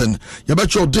reporting, you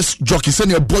better disc jockey send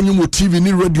your bonum TV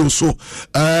ni radio so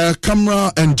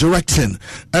camera and directing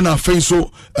and afei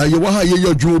so you wa ha ye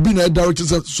adwo bi na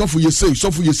directors so for you say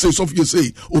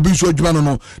obi so adwuma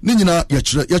no ni nyina ye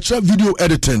video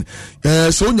editing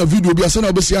so on your video bi asana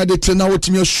obesi editing na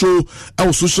wotimi show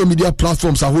our social media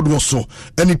platforms ahodo so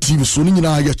any TV so ni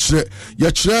nyina ye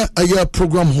kire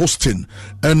program hosting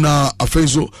and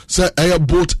afezo say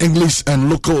both English and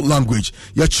local language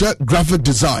ye kire graphic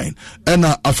design and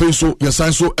afezo ye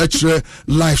sign so kire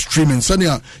live streaming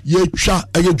sania ye twa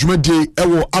dwumade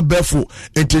ewo abefo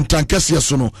ententankese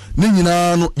so no ni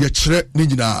nyina no ye kire ni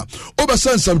nyina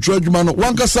obesansam twa dwuma no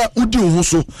wankasa udi wo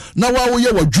so na wa wo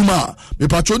ye wadwuma me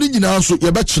patro ni nyina so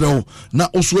ye be kire wo na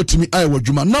oso atimi ay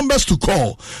wadwuma. Numbers to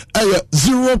call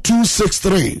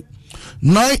 0263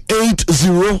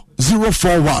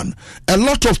 980-041. A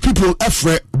lot of people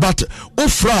effort, but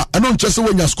ofra I don't just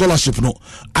when your scholarship no.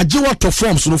 Ajewa to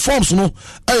forms no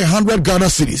 100 Ghana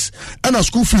cedis. And a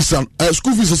school fees so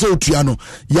tiano.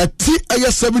 Ya ti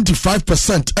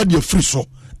 75% at your free so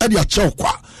at your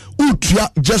chokwa. Utia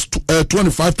just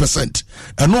 25%.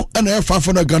 And no and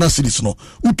 500 Ghana cedis no.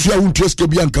 Utia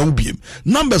skebianka ubiem.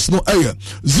 Numbers no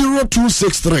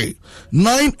 0263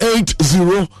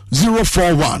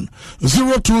 980-041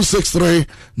 0263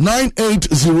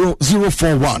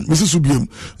 980-041 Mrs. Ubiem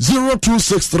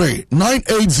 0263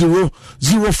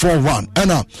 980-041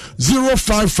 and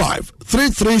 055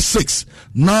 336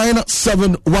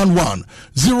 9711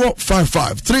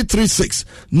 055 336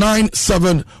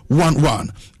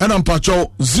 9711 and I'm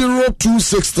Pacho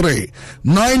 0263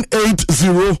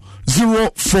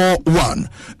 980-041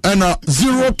 and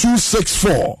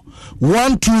 0264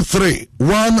 123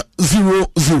 100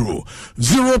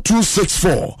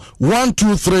 0264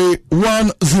 123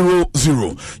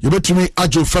 100. You bet me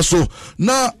Ajo Faso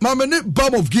na mamene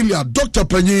Balm of Gilead Dr.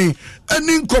 Panyi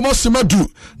eni nkomo semadu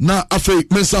na afei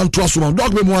mensan toaso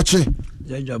dog me moache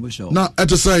na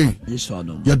eto say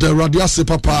ya the radiase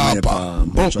papa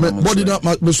body na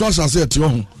me so asase eti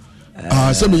ho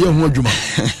Say me ye ho adwuma.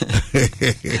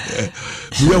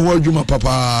 Me ho adwuma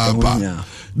papa.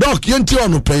 Doc, yenti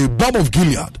on pay Bob of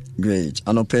Gilead. Great.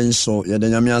 Anopen so ye de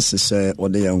nyame asese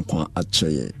ode ye nkwa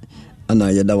akyeye.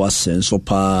 Ana ye da wasen so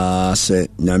pa say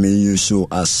nyame use you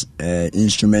as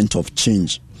instrument of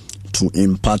change to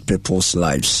impact people's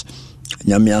lives.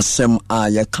 Nyame asem a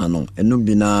ye kano eno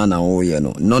bina na wo ye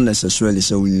no not necessarily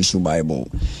say we use Bible.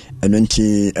 Eno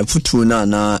nti afutu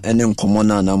na ene nkomo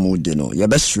na mu de no ye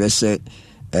be stress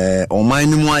oman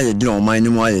ni mu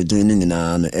ayedin ni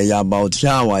nyina no about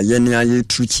how ye ni aye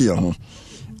treat ye ho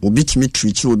obi timi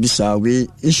treat obi sa we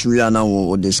issue ya na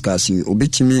wo discuss obi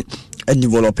timi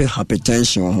develop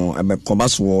hypertension ho ebe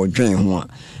kobas wo dwen ho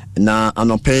na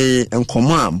anope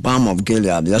enkomo a Balm of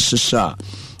Gilead ya hihya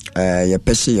ye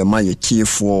pese ye ma ye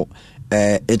tiefo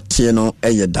etie no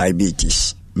ye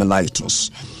diabetes mellitus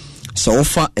so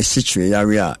ofa a situation ye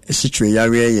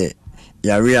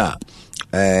yarea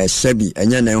sebi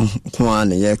enye na kwa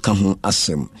na ye ka ho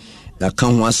asem ya ka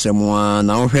ho asem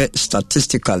na ohwe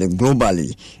statistically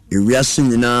globally ewiase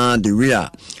nyina the real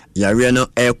yarea no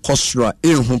kosra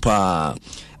ehu pa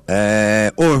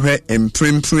ohwe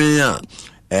emprempren a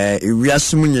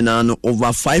ewiase nyina no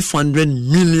over 500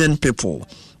 million people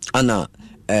ana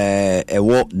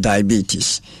ewo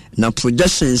diabetes na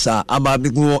projections are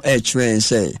ababigo train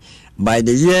say by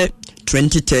the year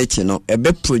 2030 no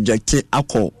ebe projected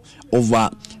ako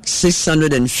over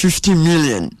 650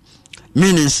 million,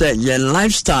 meaning say your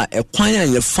lifestyle acquire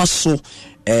your faso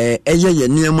ye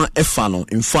niema efano.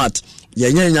 In fact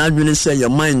ye adwene say your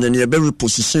mind and your very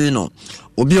position no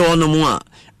obi ono mo a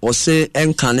o say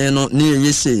enkane no ne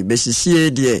ye say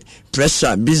besisi de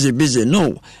pressure busy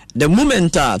no the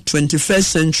moment 21st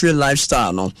century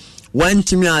lifestyle no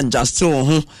went me adjust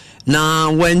ho na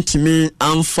went me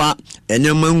amfa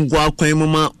enema ngwa kwan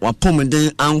mama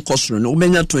wapomden ankosoro no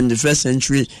ubenya 21st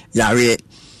century yare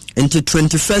into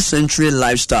 21st century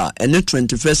lifestyle and the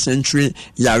 21st century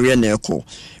yare neko.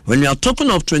 When we are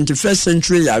talking of 21st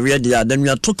century yare there, then we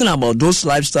are talking about those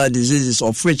lifestyle diseases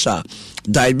of which are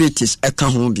diabetes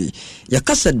ekahombi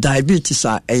yakase diabetes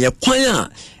a kwan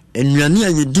enuane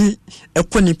ayedi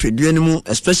ekoni pedue mu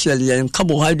especially in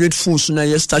carbohydrate foods na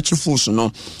ye starchy foods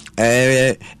no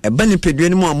ebani pedue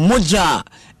mu amoja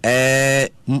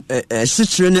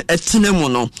citrine etinemu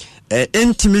no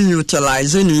intimi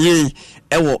utilizing ye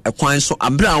ewo ekwan so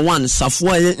abra one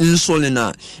safo ye insulin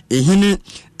a ehini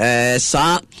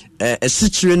sa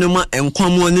citrine mu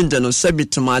enkwamo ni de no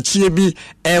sebitmaachie bi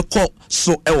ekọ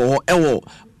so ewo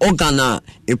organa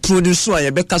e produce a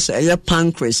yebeka se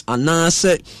pancreas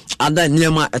anase ada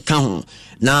niema eka ho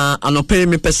na anope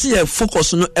me pese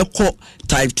focus no eko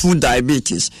type 2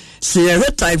 diabetes se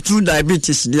type 2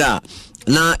 diabetes dia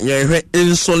na ye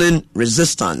insulin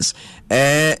resistance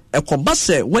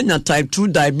ekobase when your type 2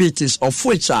 diabetes of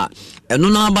which are eno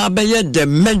na ba be the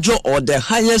major or the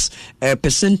highest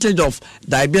percentage of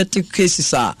diabetic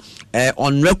cases are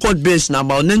on record base now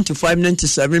about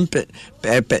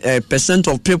 95-97%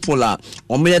 of people are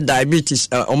on diabetes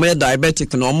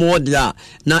diabetic no more there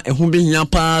na ehun be hia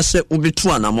pa se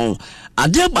obitu anamo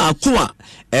ade ba ko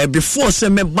a before se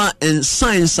meba in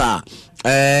science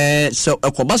so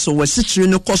ekobaso wasitiri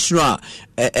no kosro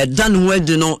dan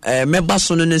wedi no meba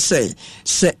so no ne say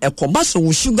se ekobaso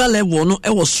wo sugar level no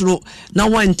soro na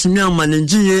wantimi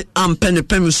amanagye ampene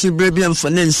pemisi brebi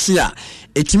amfane nsia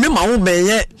etimi ma wo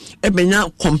beye ebenya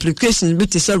complications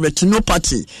bit say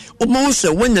retinopathy omo say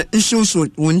when the issues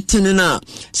wontini na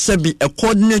sabi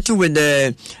coordinate with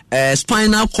the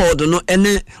spinal cord no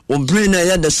any brain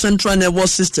the central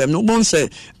nervous system no omo say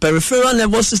peripheral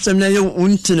nervous system na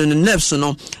wontini no nerves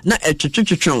no na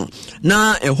etwetwetwe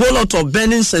na a whole lot of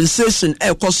burning sensation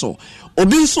ekoso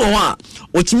obi so a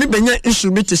otimi benya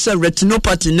issue bit say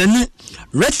retinopathy nani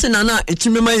retina na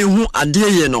etimi ma yehu ade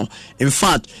ye no in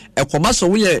fact ekoba so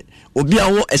we obi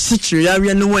awo esitiri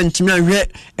yare no wantimi ahwe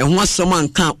eho asem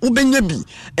anka ubenya bi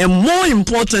and more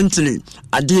importantly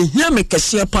ade hia me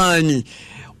kese pa ni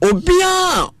obi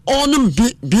a onum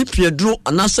BP adro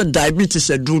anase diabetes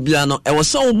adro bia no e wo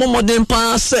se obomoden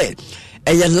pa se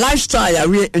eye lifestyle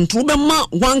yare ntu be ma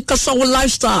wan kasa wo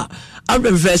lifestyle a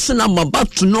reverse na back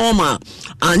to normal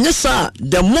anyesa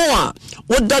the more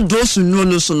what that those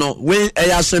no so no we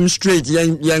asem straight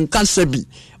yen cancer bi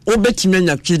obetime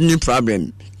nya kidney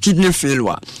problem kidney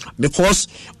failure because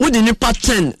we the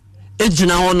pattern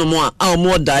ejina hono mo a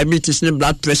more diabetes ne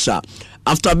blood pressure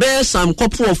after be some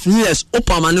couple of years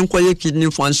opamane nkoye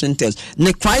kidney function test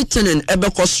ne creatinine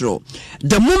ebekosro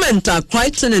the moment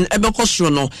creatinine ebekosro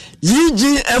no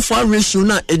EGFR ratio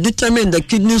na determine the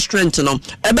kidney strength no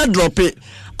ebe drop it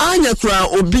anya kura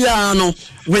obia no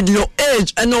with your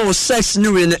age and no sex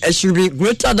new in it should be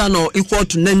greater than or equal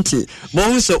to 90 but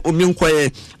who say obi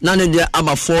nkwaye na ne dia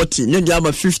about 40 ne dia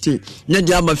about 50 ne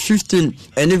dia about 15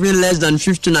 and even less than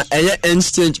 15 na end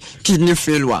stage kidney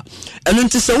failure and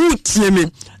unti say who tie me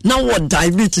na what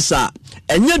diabetes are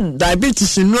and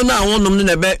diabetes no na wonom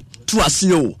ne be to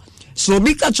asio so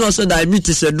bi ka cho say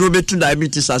diabetes e do be to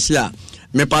diabetes asia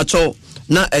me pacho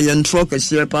na eyentro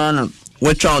kese pa na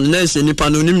watcha on na se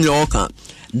nipa no nim ne oka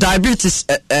diabetes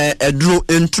dro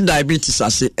into diabetes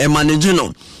ase manage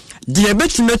no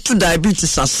diabetes to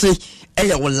diabetes ase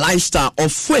your lifestyle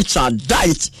of which our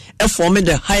diet form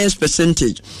the highest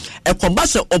percentage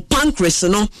ekobase o pancreas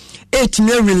no it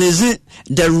may release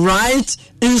the right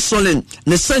insulin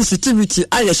the sensitivity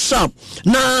are sharp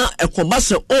na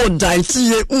ekobase o diet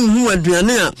ye unhu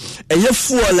aduane a eye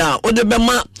fuel a o de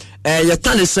bema ye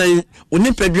kan say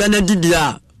onipaduane didi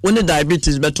a when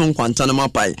diabetes beton kwantana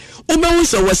mapai ubewu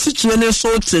se wasitwe ne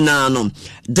so tina no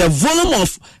the volume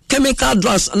of chemical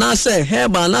drugs na say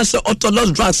herbal na say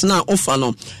orthodox drugs na offer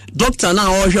no doctor na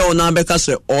ohwe na beka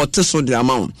say ote so the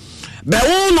amount be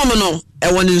won no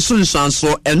e won insulin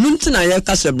so enunti na ye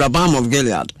ka say Balm of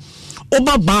Gilead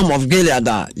oba Balm of Gilead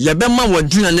a ye be ma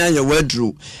waduna na ye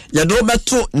wadru ye do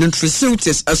beto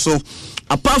nutraceuticals eso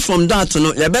apart from that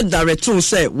no ye be direct to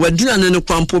say waduna ne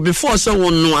kwampo before say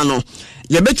won no ano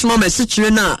yebetuma mesitwe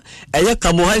na eye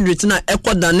carbohydrate na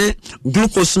ekodane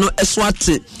glucose no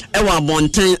eswate ewa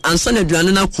abonten ansa na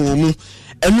aduane na komu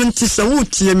enu nti se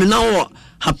wutie mi na wo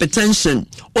hypertension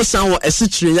o san wo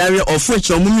esitwe yare of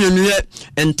which omumienu ye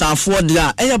entafo de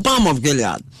a eye Balm of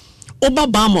Gilead oba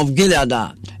Balm of Gilead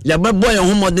a yebebo ye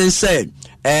homodin say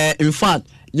in fact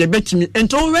yebetumi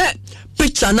entowe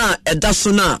picture na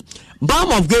edaso na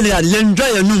Balm of Gilead ye ndwa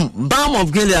yenum Balm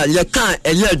of Gilead ye kan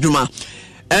eye aduma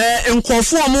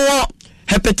nkofo mo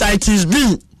hepatitis B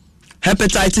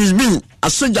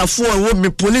asojafo wo bi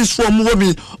police fo mo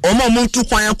bi omo tu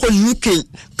kwan akọ UK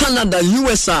Canada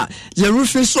USA ye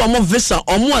refuse so omo visa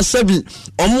omo asabi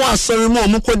omo asori mo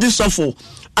omo kodi sofo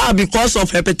because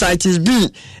of hepatitis B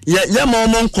ye ma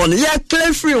omo nkon ye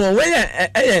clear free one we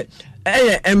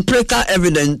empirical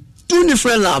evidence 2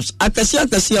 different labs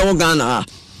akasi wo Ghana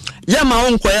yeah, my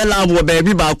own quiet lab or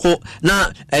baby bako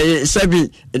na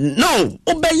sabi no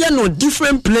obey no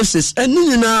different places and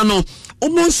you know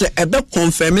almost a bit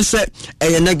confirm say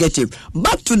a negative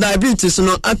back to diabetes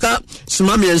no aka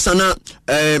sumami sana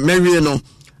Mary no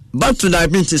back to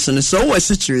diabetes no so what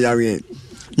situation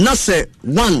na say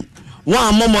one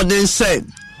more than say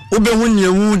obe hunye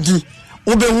wudi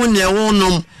obe hunye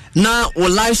wonom na o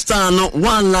lifestyle no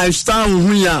one lifestyle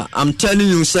huya I'm telling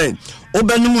you say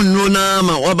obenum no na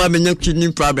ma oba benya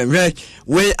kidney problem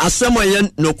we asemo ye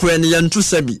nokure ne yantu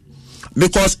sabi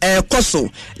because koso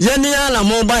ye ne ala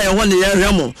mo ba ye ho ne ye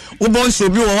hwemo ubon so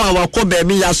bi wo ha wakọ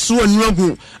baby ya so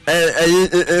anuagu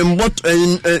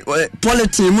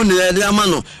polity mu ne ye ama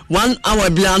no 1 hour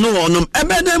bia no wonom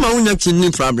ebede ma unya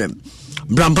kidney problem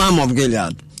Balm of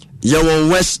Gilead ye wo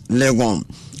West Legon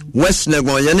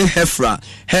yani Hefra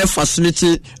Hair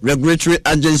Facility Regulatory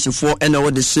Agency for and all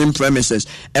the same premises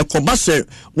ekobase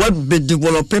what be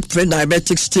develop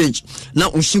pre-diabetic stage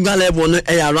now sugar level no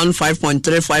around 5.3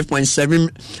 5.7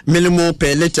 millimole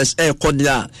per liters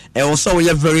kodia also we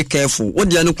are very careful what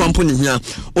the no company here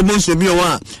obonso bi o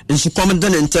a nsu common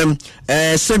in term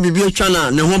say bibi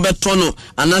atwa ne ho beto no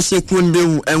anase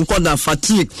kundewu enkoda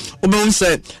fatigue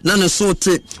obonso na ne so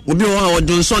te obi o a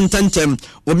odunso ntentem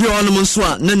obi o no so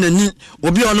a nani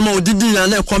obi o no odidi ya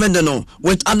na comment no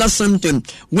with other symptoms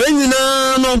when you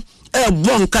know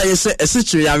bon kai say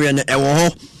esichiri yare ne ewo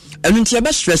ho enunti e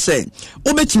be stress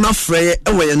obetima frey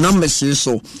ewe ye numbers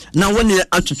so na woni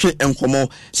atwetwe enkomo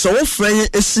so wo frey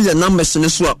esi ye numbers ne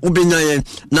so a obenya ye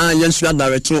na ye nsu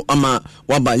direct ama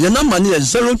waba ye number ne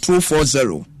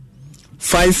 0240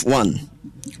 51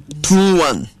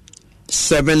 21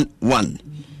 71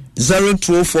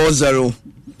 0240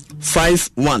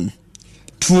 51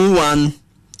 21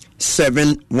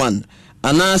 71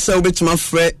 anasa obetima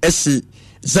frey esi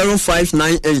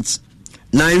 0598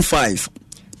 95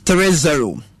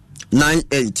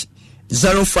 3098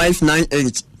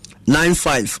 0598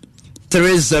 95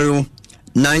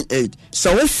 3098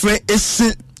 so we free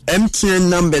esi MTN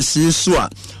numbers so a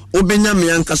obenya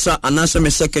me ankasa anasa me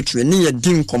secretary ne ye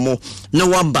din komo na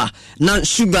waba na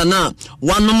sugar na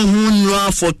wanom hu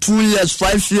nwa for 2 years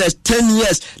 5 years 10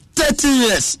 years 30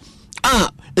 years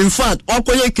in fact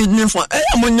okoye kidney for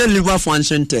amonya liver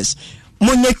function test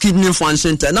money kidney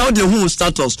function now the who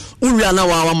status we are now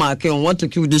our market on what to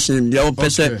kill this in the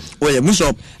person oh yeah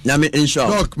bishop nyame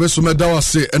inshallah doc Mr. Medawa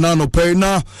say enano pay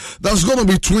now that's going to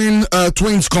be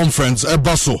twins conference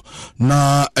Basso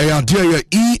na idea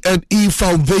E&E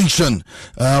Foundation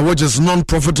which is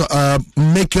non-profit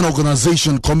making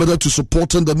organization committed to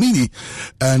supporting the needy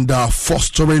and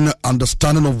fostering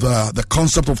understanding of the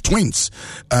concept of twins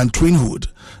and twinhood.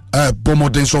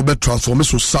 Bomodin so be transform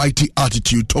society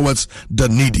attitude towards the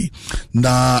needy.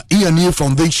 Na E&E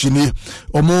Foundation ni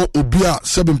omo obia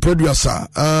seven producer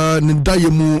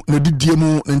ndayemu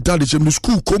nedidiemu ntadechemu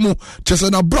school komu chese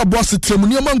na brabo asetemu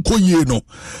niam nkoyie no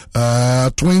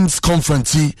twins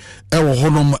conference ewo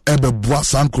honom ebeboa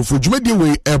sankrofo dwumedi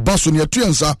we ebaso ne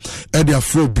atuansa e dia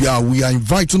frobia. We are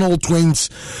inviting all twins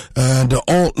and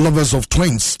all lovers of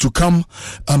twins to come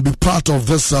and be part of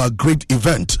this great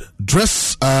event.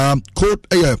 Dress code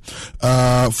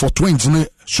for twins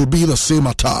should be the same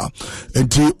attire.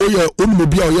 And oya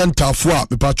unmobia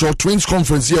oyantafua me patro twins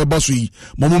conference here basui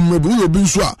momomrebu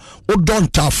obinsua o don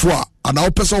tafua and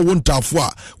our person won't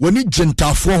tafua when it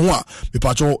gentafua ho me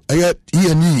patro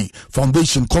E&E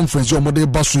Foundation conference your mode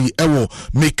basui ewo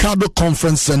Mikado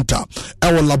Conference Center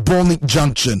ewo Laboni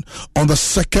Junction on the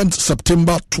 2nd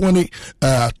September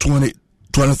 2023.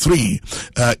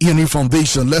 E&E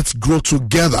Foundation, let's grow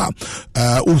together.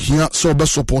 Here so be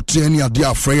support any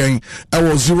idea fraying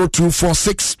our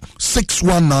 0246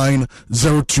 619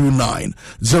 029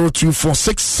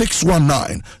 0246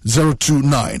 619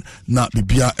 029 na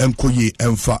bibia enkoye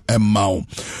emfa emmao.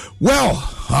 Well,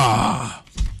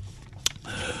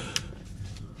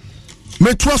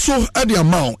 metwaso ade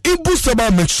amount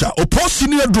imbusta mixture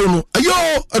oposini adro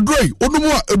ayo adroi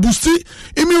onumu a ebusti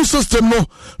immune system no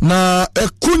na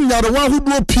ekunyare wa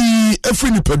hodo pi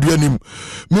afini paduanim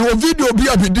me wo video bi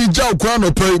abidi jaw kwa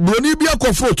no pe broni bi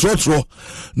akofo trotro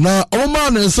na oma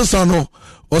na nsesa no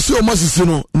ose o masisi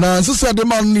no na nsesa de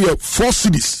man ne 4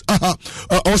 cities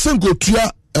ose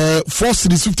nkotua 4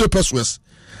 cities 50 pesos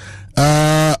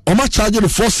oma charge the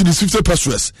 4 cities 50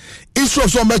 pesos iso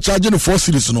so oma charge the 4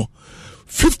 cities no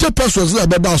 50 pesos na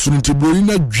beba so ntibori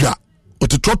na dwa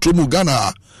otetotro mu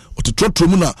Ghana otetotro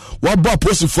mu na wa ba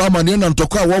posi farmer ne na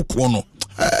ntokwa wa ko no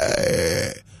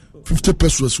 50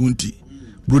 pesos wunti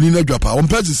broni na dwa pa on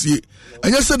pese sie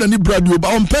anya se na ni brad yo ba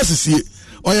on pese sie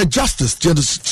or justice